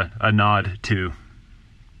more of a nod to?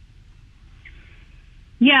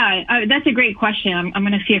 Yeah, that's a great question. I'm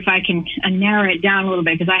going to see if I can narrow it down a little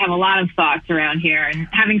bit, because I have a lot of thoughts around here. And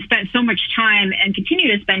having spent so much time and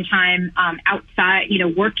continue to spend time outside,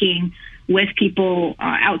 working with people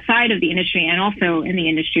outside of the industry and also in the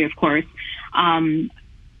industry, of course,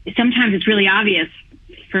 sometimes it's really obvious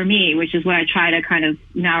for me, which is what I try to kind of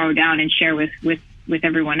narrow down and share with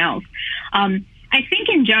everyone else. I think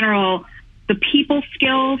in general, the people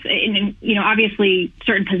skills, and obviously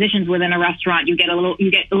certain positions within a restaurant, you get a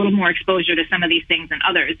little more exposure to some of these things than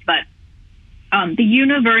others, but the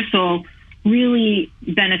universal, really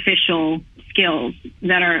beneficial skills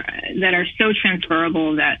that are so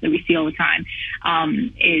transferable that we see all the time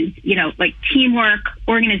is like teamwork,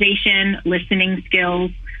 organization, listening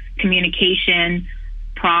skills, communication,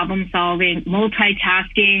 problem solving,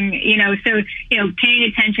 multitasking, paying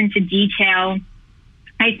attention to detail.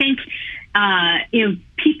 I think,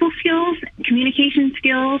 people skills, communication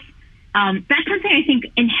skills, that's something I think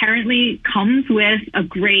inherently comes with a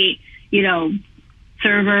great,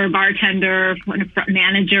 server, bartender,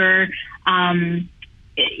 manager,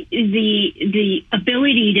 the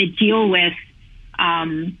ability to deal with,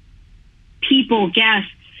 people,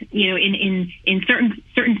 guests, in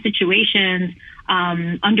certain situations,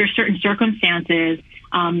 under certain circumstances,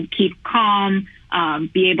 keep calm,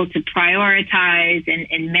 be able to prioritize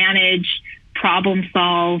and manage, problem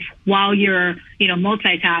solve while you're,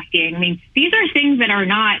 multitasking. I mean, these are things that are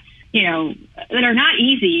not, that are not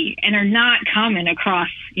easy and are not common across,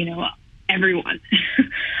 everyone.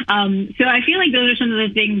 So I feel like those are some of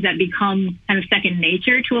the things that become kind of second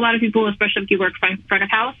nature to a lot of people, especially if you work front of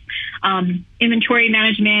house. Inventory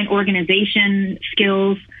management, organization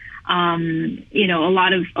skills, a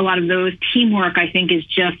lot of those. Teamwork, I think, is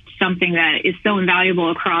just something that is so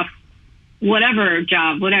invaluable across whatever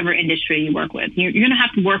job, whatever industry you work with. You're going to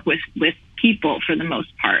have to work with people for the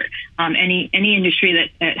most part. Any industry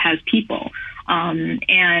that has people,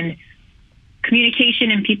 and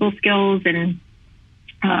communication and people skills and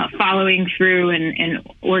following through and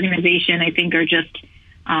organization, I think, are just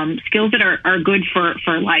skills that are good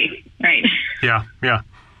for life, right? Yeah.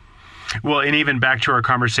 Well, and even back to our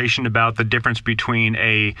conversation about the difference between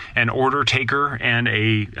an order taker and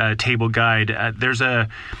a table guide,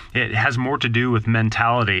 it has more to do with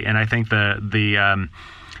mentality, and I think the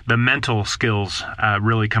mental skills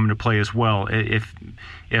really come into play as well. If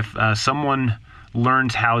someone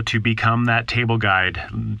learns how to become that table guide,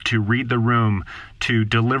 to read the room, to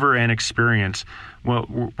deliver an experience, well,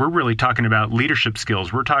 we're really talking about leadership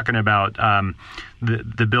skills. We're talking about the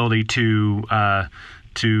ability to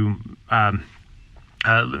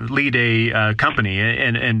lead a company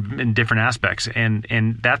in different aspects,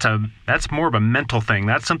 and that's more of a mental thing.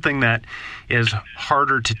 That's something that is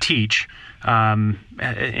harder to teach, and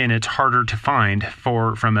it's harder to find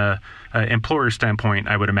from a employer standpoint,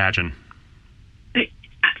 I would imagine.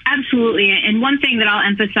 Absolutely. And one thing that I'll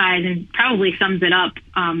emphasize, and probably sums it up,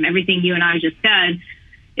 everything you and I just said,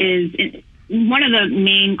 is one of the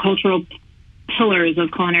main cultural pillars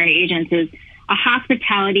of culinary agents is a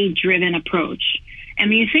hospitality-driven approach. And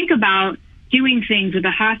when you think about doing things with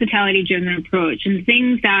a hospitality-driven approach and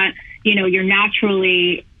things that, you're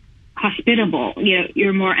naturally hospitable,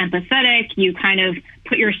 you're more empathetic, you kind of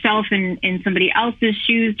put yourself in somebody else's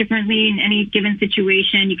shoes differently in any given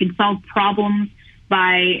situation, you can solve problems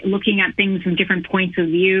by looking at things from different points of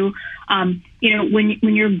view. When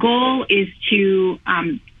your goal is to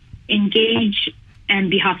engage and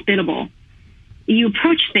be hospitable, you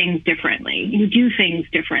approach things differently. You do things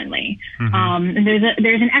differently. Mm-hmm. And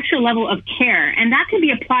there's an extra level of care, and that can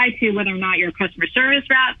be applied to whether or not you're a customer service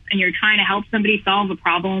rep and you're trying to help somebody solve a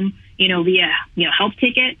problem, via help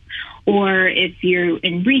ticket, or if you're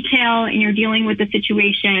in retail and you're dealing with a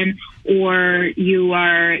situation, or you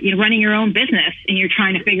are running your own business and you're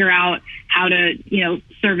trying to figure out how to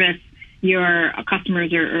service your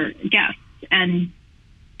customers or guests. And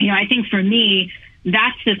I think for me,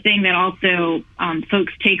 that's the thing that also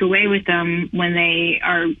folks take away with them when they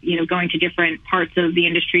are, going to different parts of the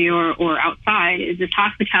industry or outside, is this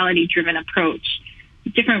hospitality-driven approach,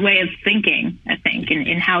 different way of thinking, I think,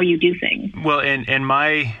 in how you do things. Well, and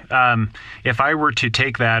my, if I were to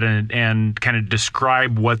take that and kind of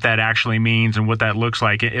describe what that actually means and what that looks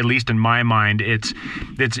like, at least in my mind, it's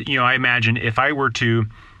I imagine if I were to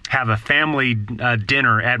have a family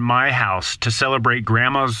dinner at my house to celebrate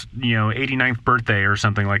grandma's 89th birthday or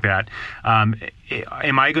something like that,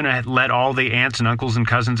 am I going to let all the aunts and uncles and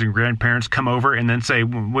cousins and grandparents come over and then say,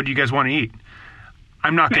 what do you guys want to eat?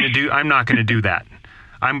 I'm not going to do that.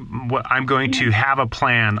 I'm going to have a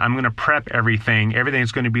plan. I'm going to prep everything.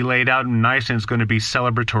 Everything's going to be laid out and nice, and it's going to be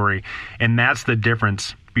celebratory. And that's the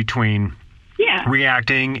difference between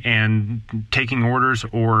reacting and taking orders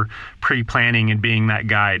or pre-planning and being that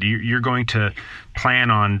guide. You're going to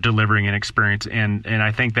plan on delivering an experience, and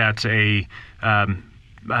I think that's a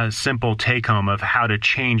simple take-home of how to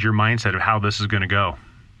change your mindset of how this is going to go.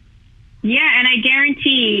 Yeah, and I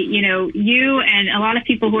guarantee, you and a lot of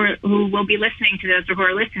people who will be listening to this or who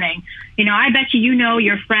are listening, I bet you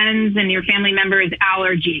your friends and your family members'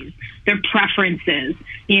 allergies, their preferences,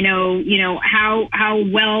 how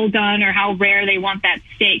well done or how rare they want that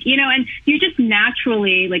steak, and you just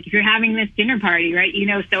naturally, like if you're having this dinner party, right,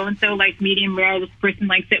 so-and-so likes medium rare, this person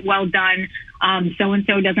likes it well done,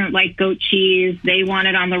 so-and-so doesn't like goat cheese, they want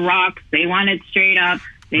it on the rocks, they want it straight up.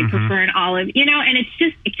 They prefer an olive, and it's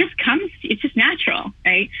just natural,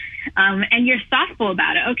 right? And you're thoughtful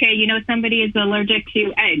about it. Okay, somebody is allergic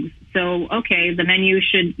to eggs. So, okay, the menu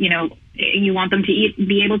should, you want them to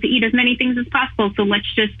be able to eat as many things as possible. So let's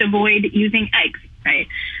just avoid using eggs, right?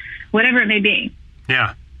 Whatever it may be.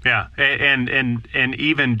 Yeah. Yeah, and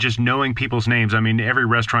even just knowing people's names. I mean, every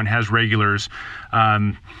restaurant has regulars,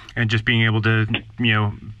 and just being able to,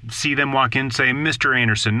 see them walk in, say, Mr.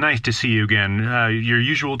 Anderson, nice to see you again. Your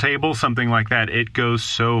usual table, something like that. It goes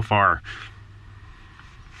so far.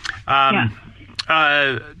 Yeah.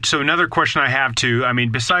 So another question I have too,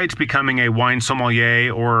 besides becoming a wine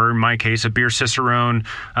sommelier, or in my case, a beer cicerone,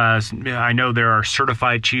 I know there are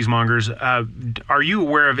certified cheesemongers. Are you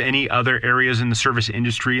aware of any other areas in the service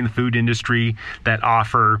industry, in the food industry, that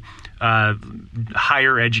offer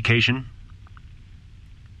higher education?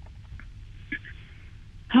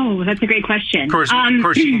 Oh, that's a great question. Of course,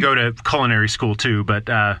 you can go to culinary school too, but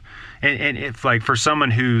and if, like, for someone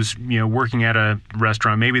who's working at a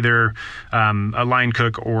restaurant, maybe they're a line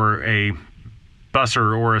cook or a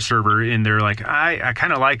busser or a server, and they're like, I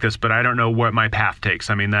kind of like this, but I don't know what my path takes.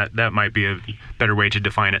 That might be a better way to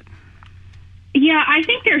define it. Yeah, I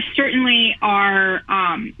think there certainly are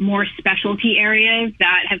more specialty areas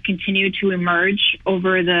that have continued to emerge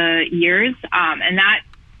over the years, and that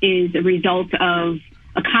is a result of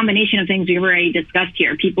a combination of things we've already discussed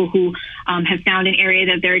here. People who have found an area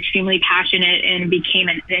that they're extremely passionate and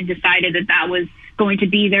and decided that was going to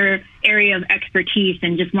be their area of expertise,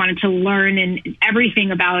 and just wanted to learn and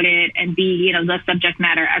everything about it and be, the subject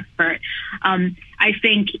matter expert. I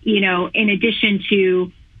think, in addition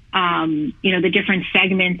to, the different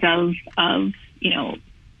segments of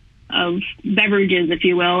beverages, if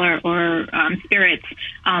you will, or spirits,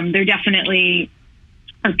 there definitely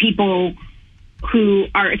are people who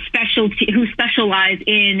specialize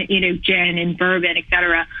in, gin and bourbon, et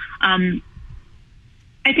cetera.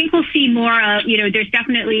 I think we'll see more of, there's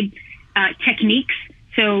definitely techniques.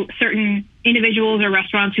 So certain individuals or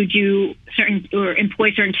restaurants who do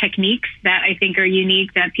employ certain techniques that I think are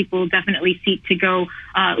unique, that people definitely seek to go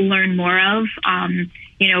learn more of,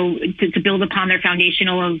 to build upon their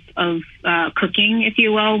foundational of cooking, if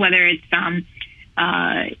you will, whether it's,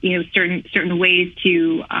 certain ways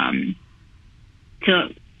to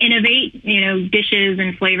innovate, dishes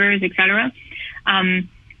and flavors, et cetera.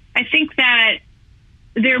 I think that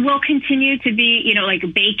there will continue to be, like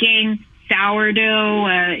baking, sourdough.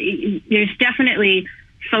 There's definitely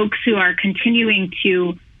folks who are continuing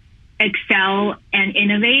to excel and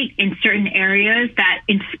innovate in certain areas that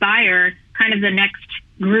inspire kind of the next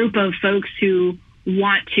group of folks who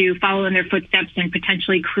want to follow in their footsteps and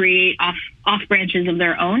potentially create off branches of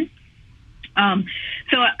their own.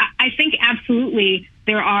 So I think absolutely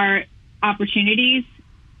there are opportunities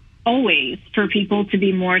always for people to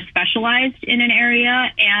be more specialized in an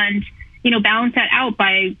area, and, balance that out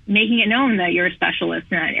by making it known that you're a specialist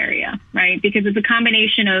in that area, right? Because it's a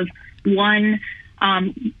combination of one,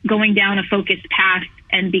 going down a focused path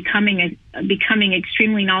and becoming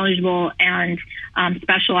extremely knowledgeable and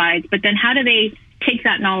specialized. But then how do they take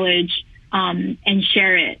that knowledge and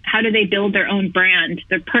share it? How do they build their own brand,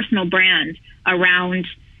 their personal brand around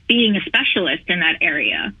being a specialist in that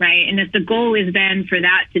area, right? And if the goal is then for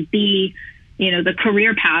that to be, the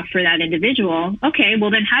career path for that individual, okay,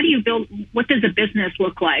 well then how do you build, what does a business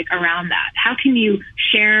look like around that? How can you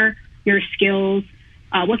share your skills?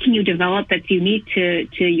 What can you develop that's unique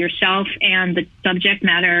to yourself and the subject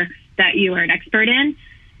matter that you are an expert in?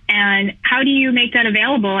 And how do you make that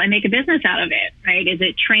available and make a business out of it, right? Is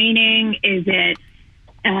it training? Is it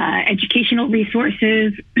educational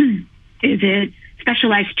resources? Is it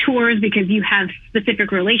specialized tours because you have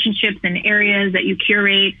specific relationships in areas that you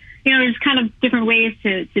curate? There's kind of different ways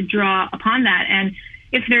to draw upon that. And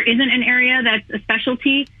if there isn't an area that's a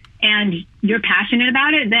specialty and you're passionate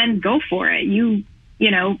about it, then go for it. You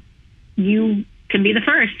can be the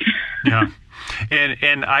first. Yeah.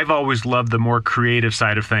 And I've always loved the more creative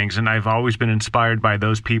side of things, and I've always been inspired by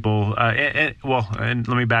those people. And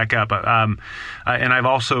let me back up. And I've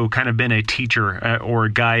also kind of been a teacher or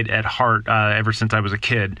a guide at heart ever since I was a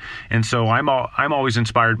kid, and so I'm always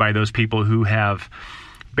inspired by those people who have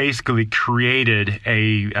basically created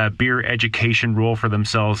a beer education role for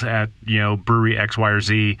themselves at, brewery X, Y, or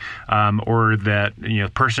Z, or that,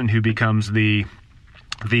 person who becomes the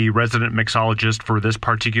resident mixologist for this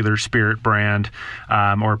particular spirit brand,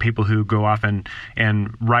 or people who go off and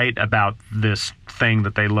write about this thing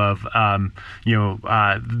that they love. That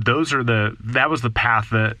was the path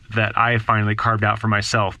that I finally carved out for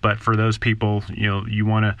myself. But for those people, you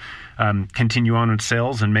want to continue on with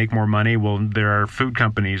sales and make more money. Well, there are food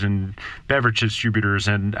companies and beverage distributors,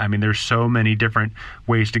 and I mean, there's so many different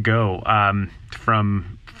ways to go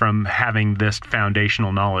from having this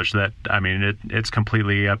foundational knowledge that, I mean, it's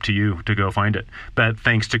completely up to you to go find it. But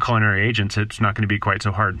thanks to Culinary Agents, it's not going to be quite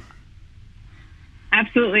so hard.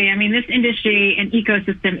 Absolutely. I mean, this industry and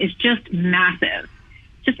ecosystem is just massive.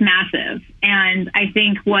 And I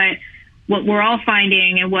think what we're all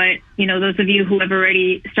finding, and what, those of you who have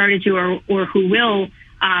already started to or who will,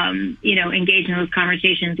 engage in those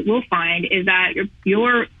conversations will find, is that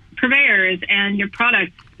your purveyors and your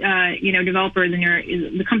product, developers and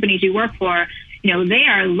the companies you work for, they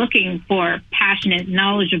are looking for passionate,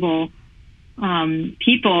 knowledgeable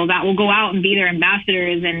people that will go out and be their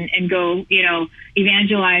ambassadors and go,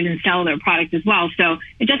 evangelize and sell their product as well. So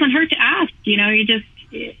it doesn't hurt to ask,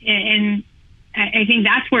 and I think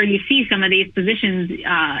that's where you see some of these positions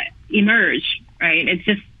emerge, right? It's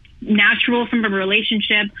just natural from a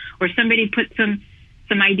relationship, or somebody put some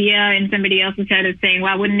idea in somebody else's head of saying,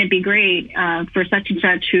 well, wouldn't it be great for such and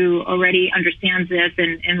such who already understands this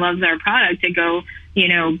and loves our product to go,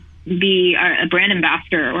 be a brand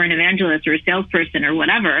ambassador or an evangelist or a salesperson or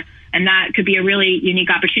whatever. And that could be a really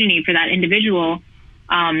unique opportunity for that individual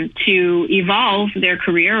to evolve their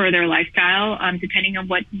career or their lifestyle, depending on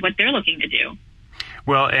what they're looking to do.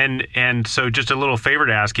 Well, and so just a little favor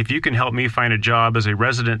to ask, if you can help me find a job as a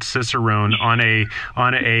resident cicerone on a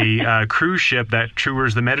cruise ship that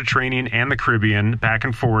tours the Mediterranean and the Caribbean back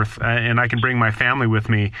and forth, and I can bring my family with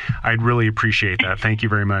me, I'd really appreciate that. Thank you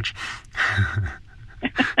very much.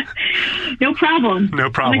 No problem.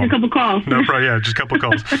 I'll make a couple calls. No problem. Yeah, just a couple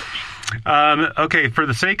calls. Okay, for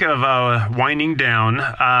the sake of winding down,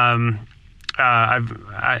 I'm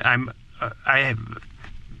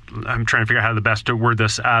trying to figure out how the best to word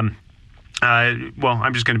this. I'm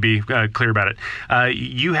just going to be clear about it.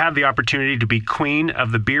 You have the opportunity to be queen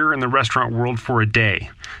of the beer and the restaurant world for a day,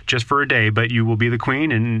 just for a day, but you will be the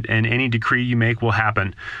queen, and any decree you make will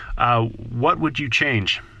happen. What would you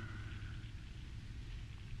change?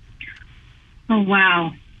 Oh,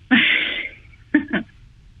 wow.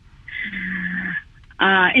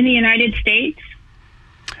 In the United States?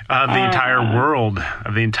 Of the entire world.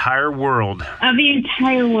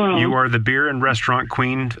 You are the beer and restaurant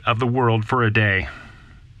queen of the world for a day.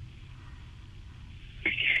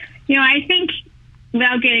 I think,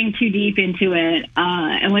 without getting too deep into it,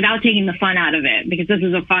 and without taking the fun out of it, because this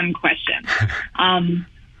is a fun question,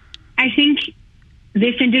 I think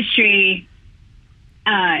this industry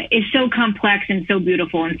is so complex and so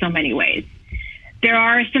beautiful in so many ways. There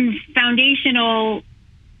are some foundational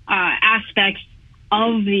aspects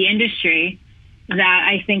of the industry that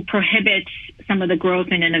I think prohibits some of the growth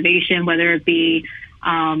and innovation, whether it be,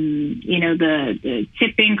 the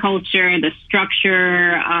tipping culture, the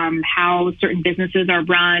structure, how certain businesses are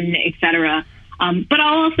run, et cetera. But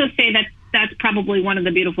I'll also say that that's probably one of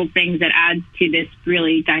the beautiful things that adds to this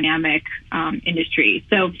really dynamic industry.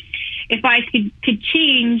 So if I could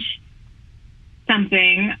change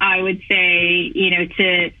something, I would say,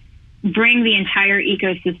 to bring the entire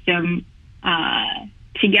ecosystem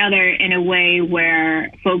together in a way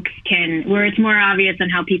where where it's more obvious on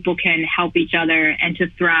how people can help each other and to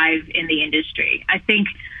thrive in the industry. I think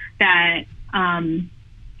that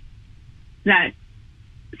that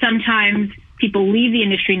sometimes people leave the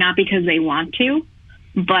industry not because they want to,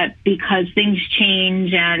 but because things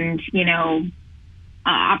change and,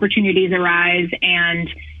 opportunities arise and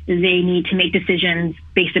they need to make decisions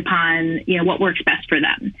based upon, what works best for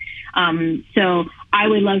them. So I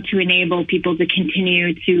would love to enable people to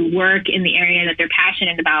continue to work in the area that they're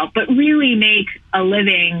passionate about, but really make a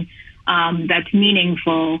living that's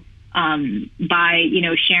meaningful by,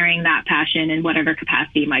 sharing that passion in whatever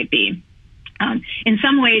capacity it might be. In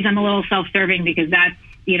some ways, I'm a little self-serving because that's,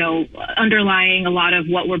 underlying a lot of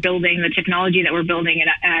what we're building, the technology that we're building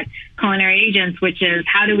at Culinary Agents, which is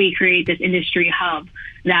how do we create this industry hub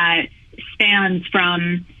that spans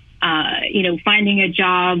from, finding a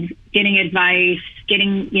job, getting advice,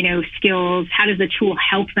 getting, skills. How does the tool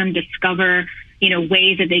help them discover,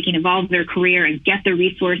 ways that they can evolve their career and get the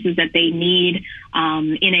resources that they need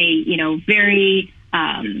in a, very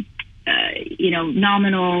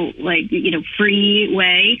nominal, free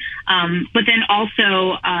way. But then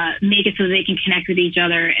also make it so they can connect with each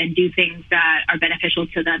other and do things that are beneficial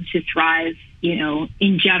to them to thrive,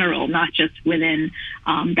 in general, not just within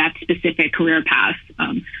that specific career path.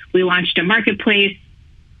 We launched a marketplace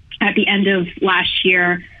at the end of last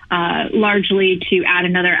year, largely to add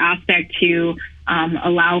another aspect to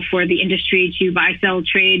allow for the industry to buy, sell,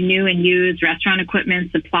 trade new and used restaurant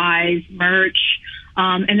equipment, supplies, merch.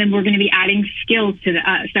 And then we're going to be adding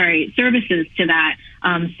services to that.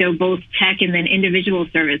 So both tech and then individual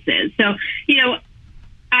services. So,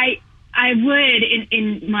 I would,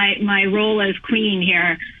 in my role as queen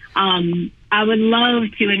here, I would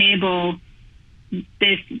love to enable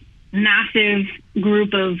this massive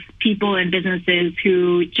group of people and businesses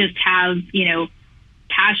who just have,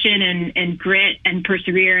 passion and grit and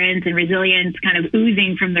perseverance and resilience kind of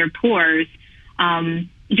oozing from their pores.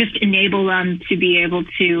 Just enable them to be able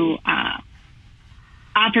to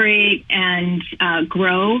operate and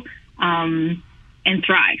grow and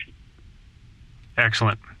thrive.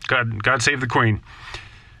 Excellent. God save the Queen.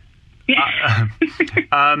 Yeah.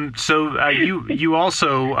 So you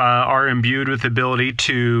also are imbued with the ability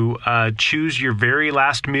to choose your very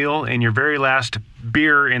last meal and your very last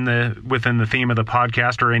beer within the theme of the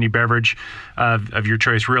podcast, or any beverage of your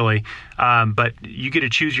choice, really. But you get to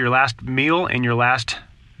choose your last meal and your last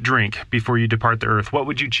drink before you depart the earth. What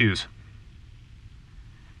would you choose?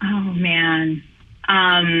 Oh man,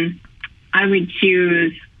 I would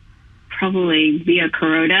choose probably Via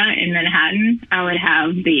Carota in Manhattan. I would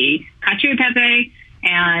have the cacio e pepe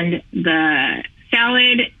and the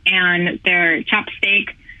salad and their chopped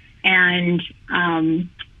steak. And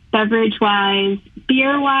beverage-wise,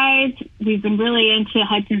 beer-wise, we've been really into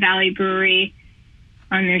Hudson Valley Brewery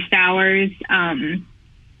on their sours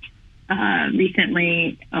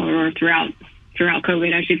recently, or throughout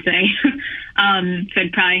COVID, I should say. So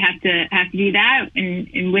I'd probably have to do that,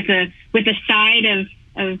 and with a side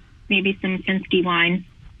of maybe some Finsky wine.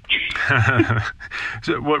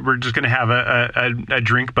 So we're just going to have a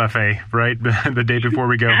drink buffet, right? The day before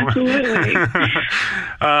we go. Absolutely.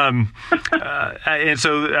 And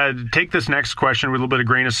so take this next question with a little bit of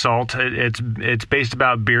grain of salt. It's based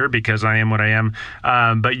about beer because I am what I am.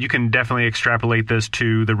 But you can definitely extrapolate this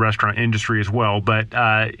to the restaurant industry as well. But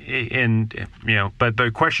but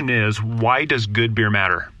the question is, why does good beer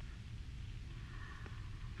matter?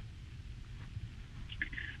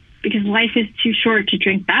 Because life is too short to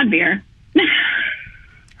drink bad beer.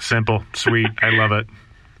 Simple, sweet. I love it.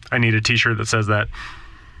 I need a T-shirt that says that.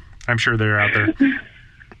 I'm sure they're out there.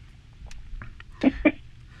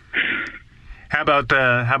 How about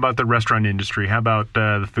the restaurant industry? How about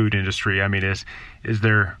the food industry? I mean, is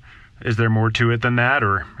there more to it than that,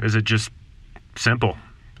 or is it just simple?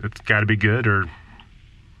 It's got to be good, or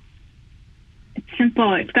it's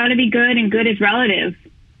simple. It's got to be good, and good is relative.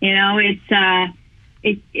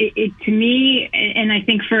 It to me, and I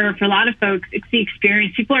think for a lot of folks, it's the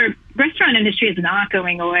experience. Restaurant industry is not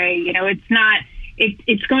going away. It's not.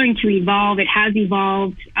 It's going to evolve. It has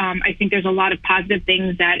evolved. I think there's a lot of positive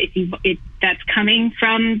things that's coming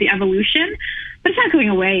from the evolution, but it's not going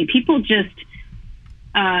away. People just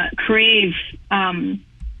crave,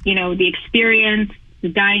 the experience, the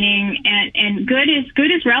dining, and good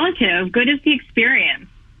is relative. Good is the experience.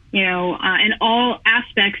 In all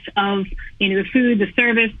aspects of, the food, the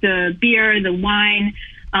service, the beer, the wine,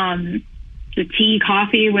 the tea,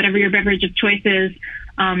 coffee, whatever your beverage of choice is.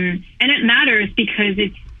 And it matters because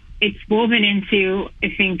it's woven into, I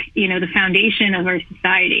think, the foundation of our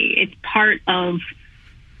society. It's part of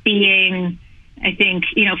being, I think,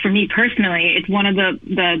 for me personally, it's one of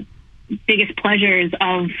the biggest pleasures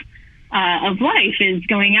of life is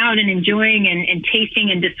going out and enjoying and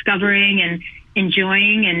tasting and discovering and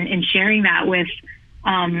enjoying and sharing that with,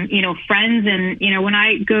 friends. And, when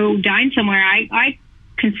I go dine somewhere, I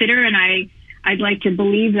consider, and I'd like to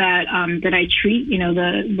believe that, that I treat,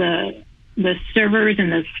 the servers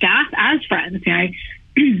and the staff as friends. I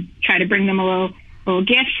try to bring them a little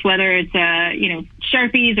gift, whether it's,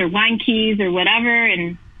 Sharpies or wine keys or whatever.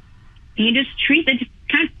 And you just just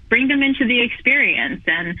kind of bring them into the experience.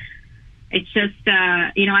 And it's just,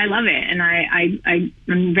 I love it. And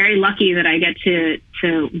I'm very lucky that I get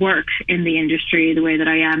to work in the industry the way that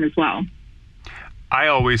I am as well. I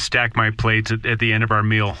always stack my plates at the end of our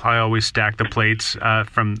meal. I always stack the plates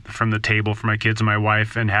from the table for my kids and my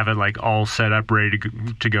wife, and have it like all set up, ready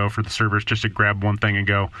to go for the servers, just to grab one thing and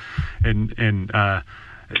go. And a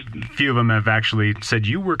few of them have actually said,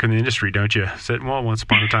 "You work in the industry, don't you?" I said, "Well, once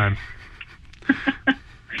upon a time."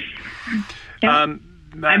 Yeah.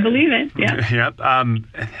 I believe it. Yeah. Yep.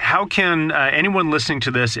 How can anyone listening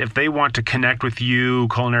to this, if they want to connect with you,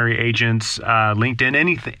 Culinary Agents, LinkedIn,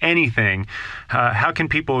 anything, how can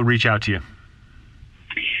people reach out to you?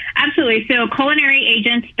 Absolutely. So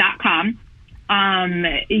culinaryagents.com.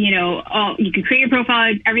 You can create your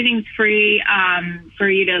profile. Everything's free for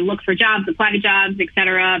you to look for jobs, apply to jobs,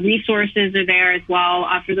 etc. Resources are there as well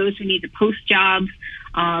for those who need to post jobs.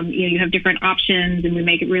 You have different options, and we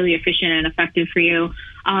make it really efficient and effective for you.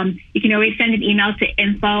 You can always send an email to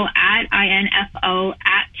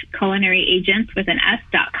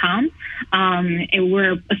info@culinary-agents.com. And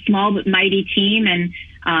we're a small but mighty team, and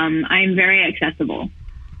I'm very accessible.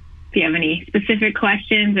 If you have any specific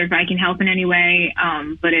questions or if I can help in any way,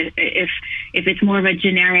 but if it's more of a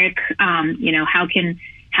generic, how can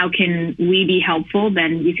we be helpful,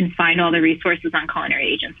 then you can find all the resources on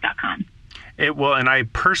culinaryagents.com. And I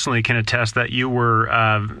personally can attest that you were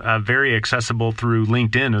very accessible through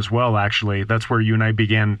LinkedIn as well. Actually, that's where you and I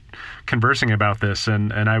began conversing about this,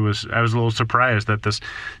 and I was a little surprised that this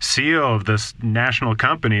CEO of this national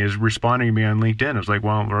company is responding to me on LinkedIn. I was like,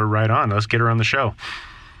 well, we're right on. Let's get her on the show.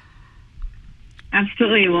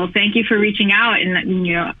 Absolutely. Well, thank you for reaching out. And,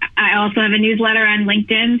 I also have a newsletter on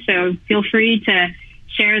LinkedIn, so feel free to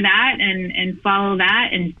share that and follow that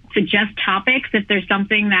and suggest topics if there's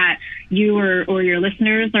something that you or your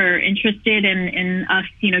listeners are interested in us,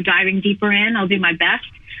 diving deeper in. I'll do my best.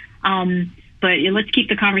 But let's keep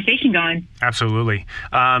the conversation going. Absolutely.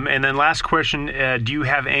 And then last question, do you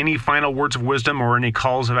have any final words of wisdom or any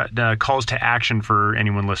calls to action for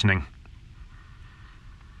anyone listening?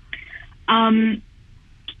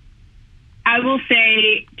 I will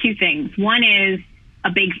say two things. One is a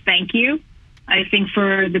big thank you. I think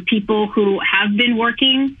for the people who have been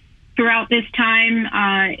working throughout this time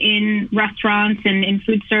in restaurants and in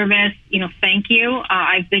food service, thank you.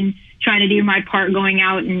 I've been trying to do my part going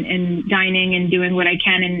out and dining and doing what I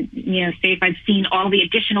can and, safe. I've seen all the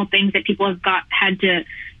additional things that people have had to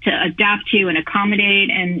adapt to and accommodate.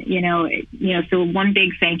 And, so one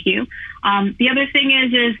big thank you. The other thing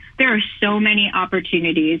is there are so many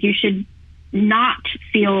opportunities. You should not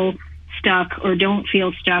feel stuck or don't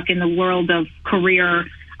feel stuck in the world of career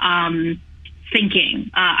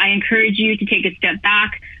thinking. I encourage you to take a step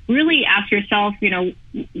back, really ask yourself,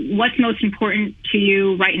 what's most important to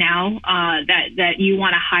you right now that you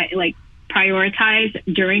want to prioritize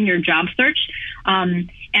during your job search,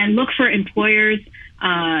 and look for employers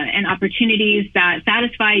and opportunities that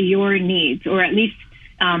satisfy your needs, or at least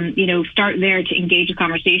start there to engage a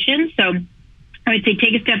conversation. So I would say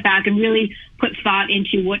take a step back and really put thought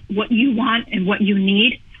into what you want and what you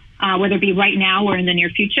need, whether it be right now or in the near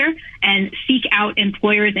future, and seek out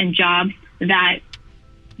employers and jobs that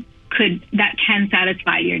can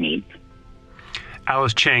satisfy your needs.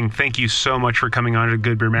 Alice Cheng, thank you so much for coming on to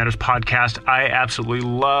Good Beer Matters podcast. I absolutely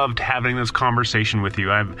loved having this conversation with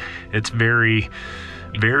you. It's very,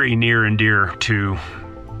 very near and dear to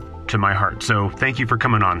my heart. So thank you for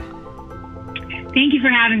coming on. Thank you for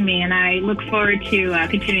having me, and I look forward to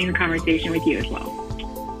continuing the conversation with you as well.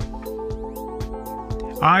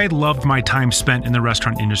 I loved my time spent in the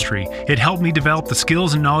restaurant industry. It helped me develop the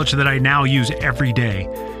skills and knowledge that I now use every day.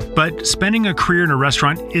 But spending a career in a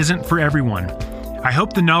restaurant isn't for everyone. I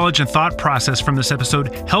hope the knowledge and thought process from this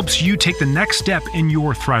episode helps you take the next step in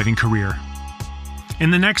your thriving career. In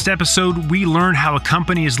the next episode, we learn how a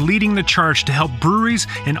company is leading the charge to help breweries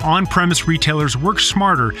and on-premise retailers work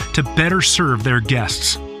smarter to better serve their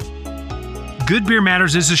guests. Good Beer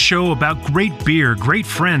Matters is a show about great beer, great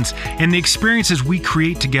friends, and the experiences we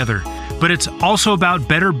create together. But it's also about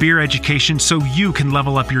better beer education so you can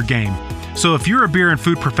level up your game. So if you're a beer and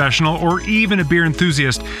food professional or even a beer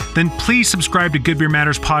enthusiast, then please subscribe to Good Beer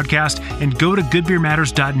Matters podcast and go to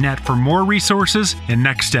goodbeermatters.net for more resources and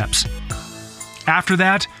next steps. After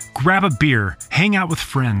that, grab a beer, hang out with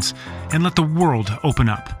friends, and let the world open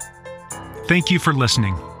up. Thank you for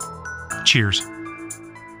listening. Cheers.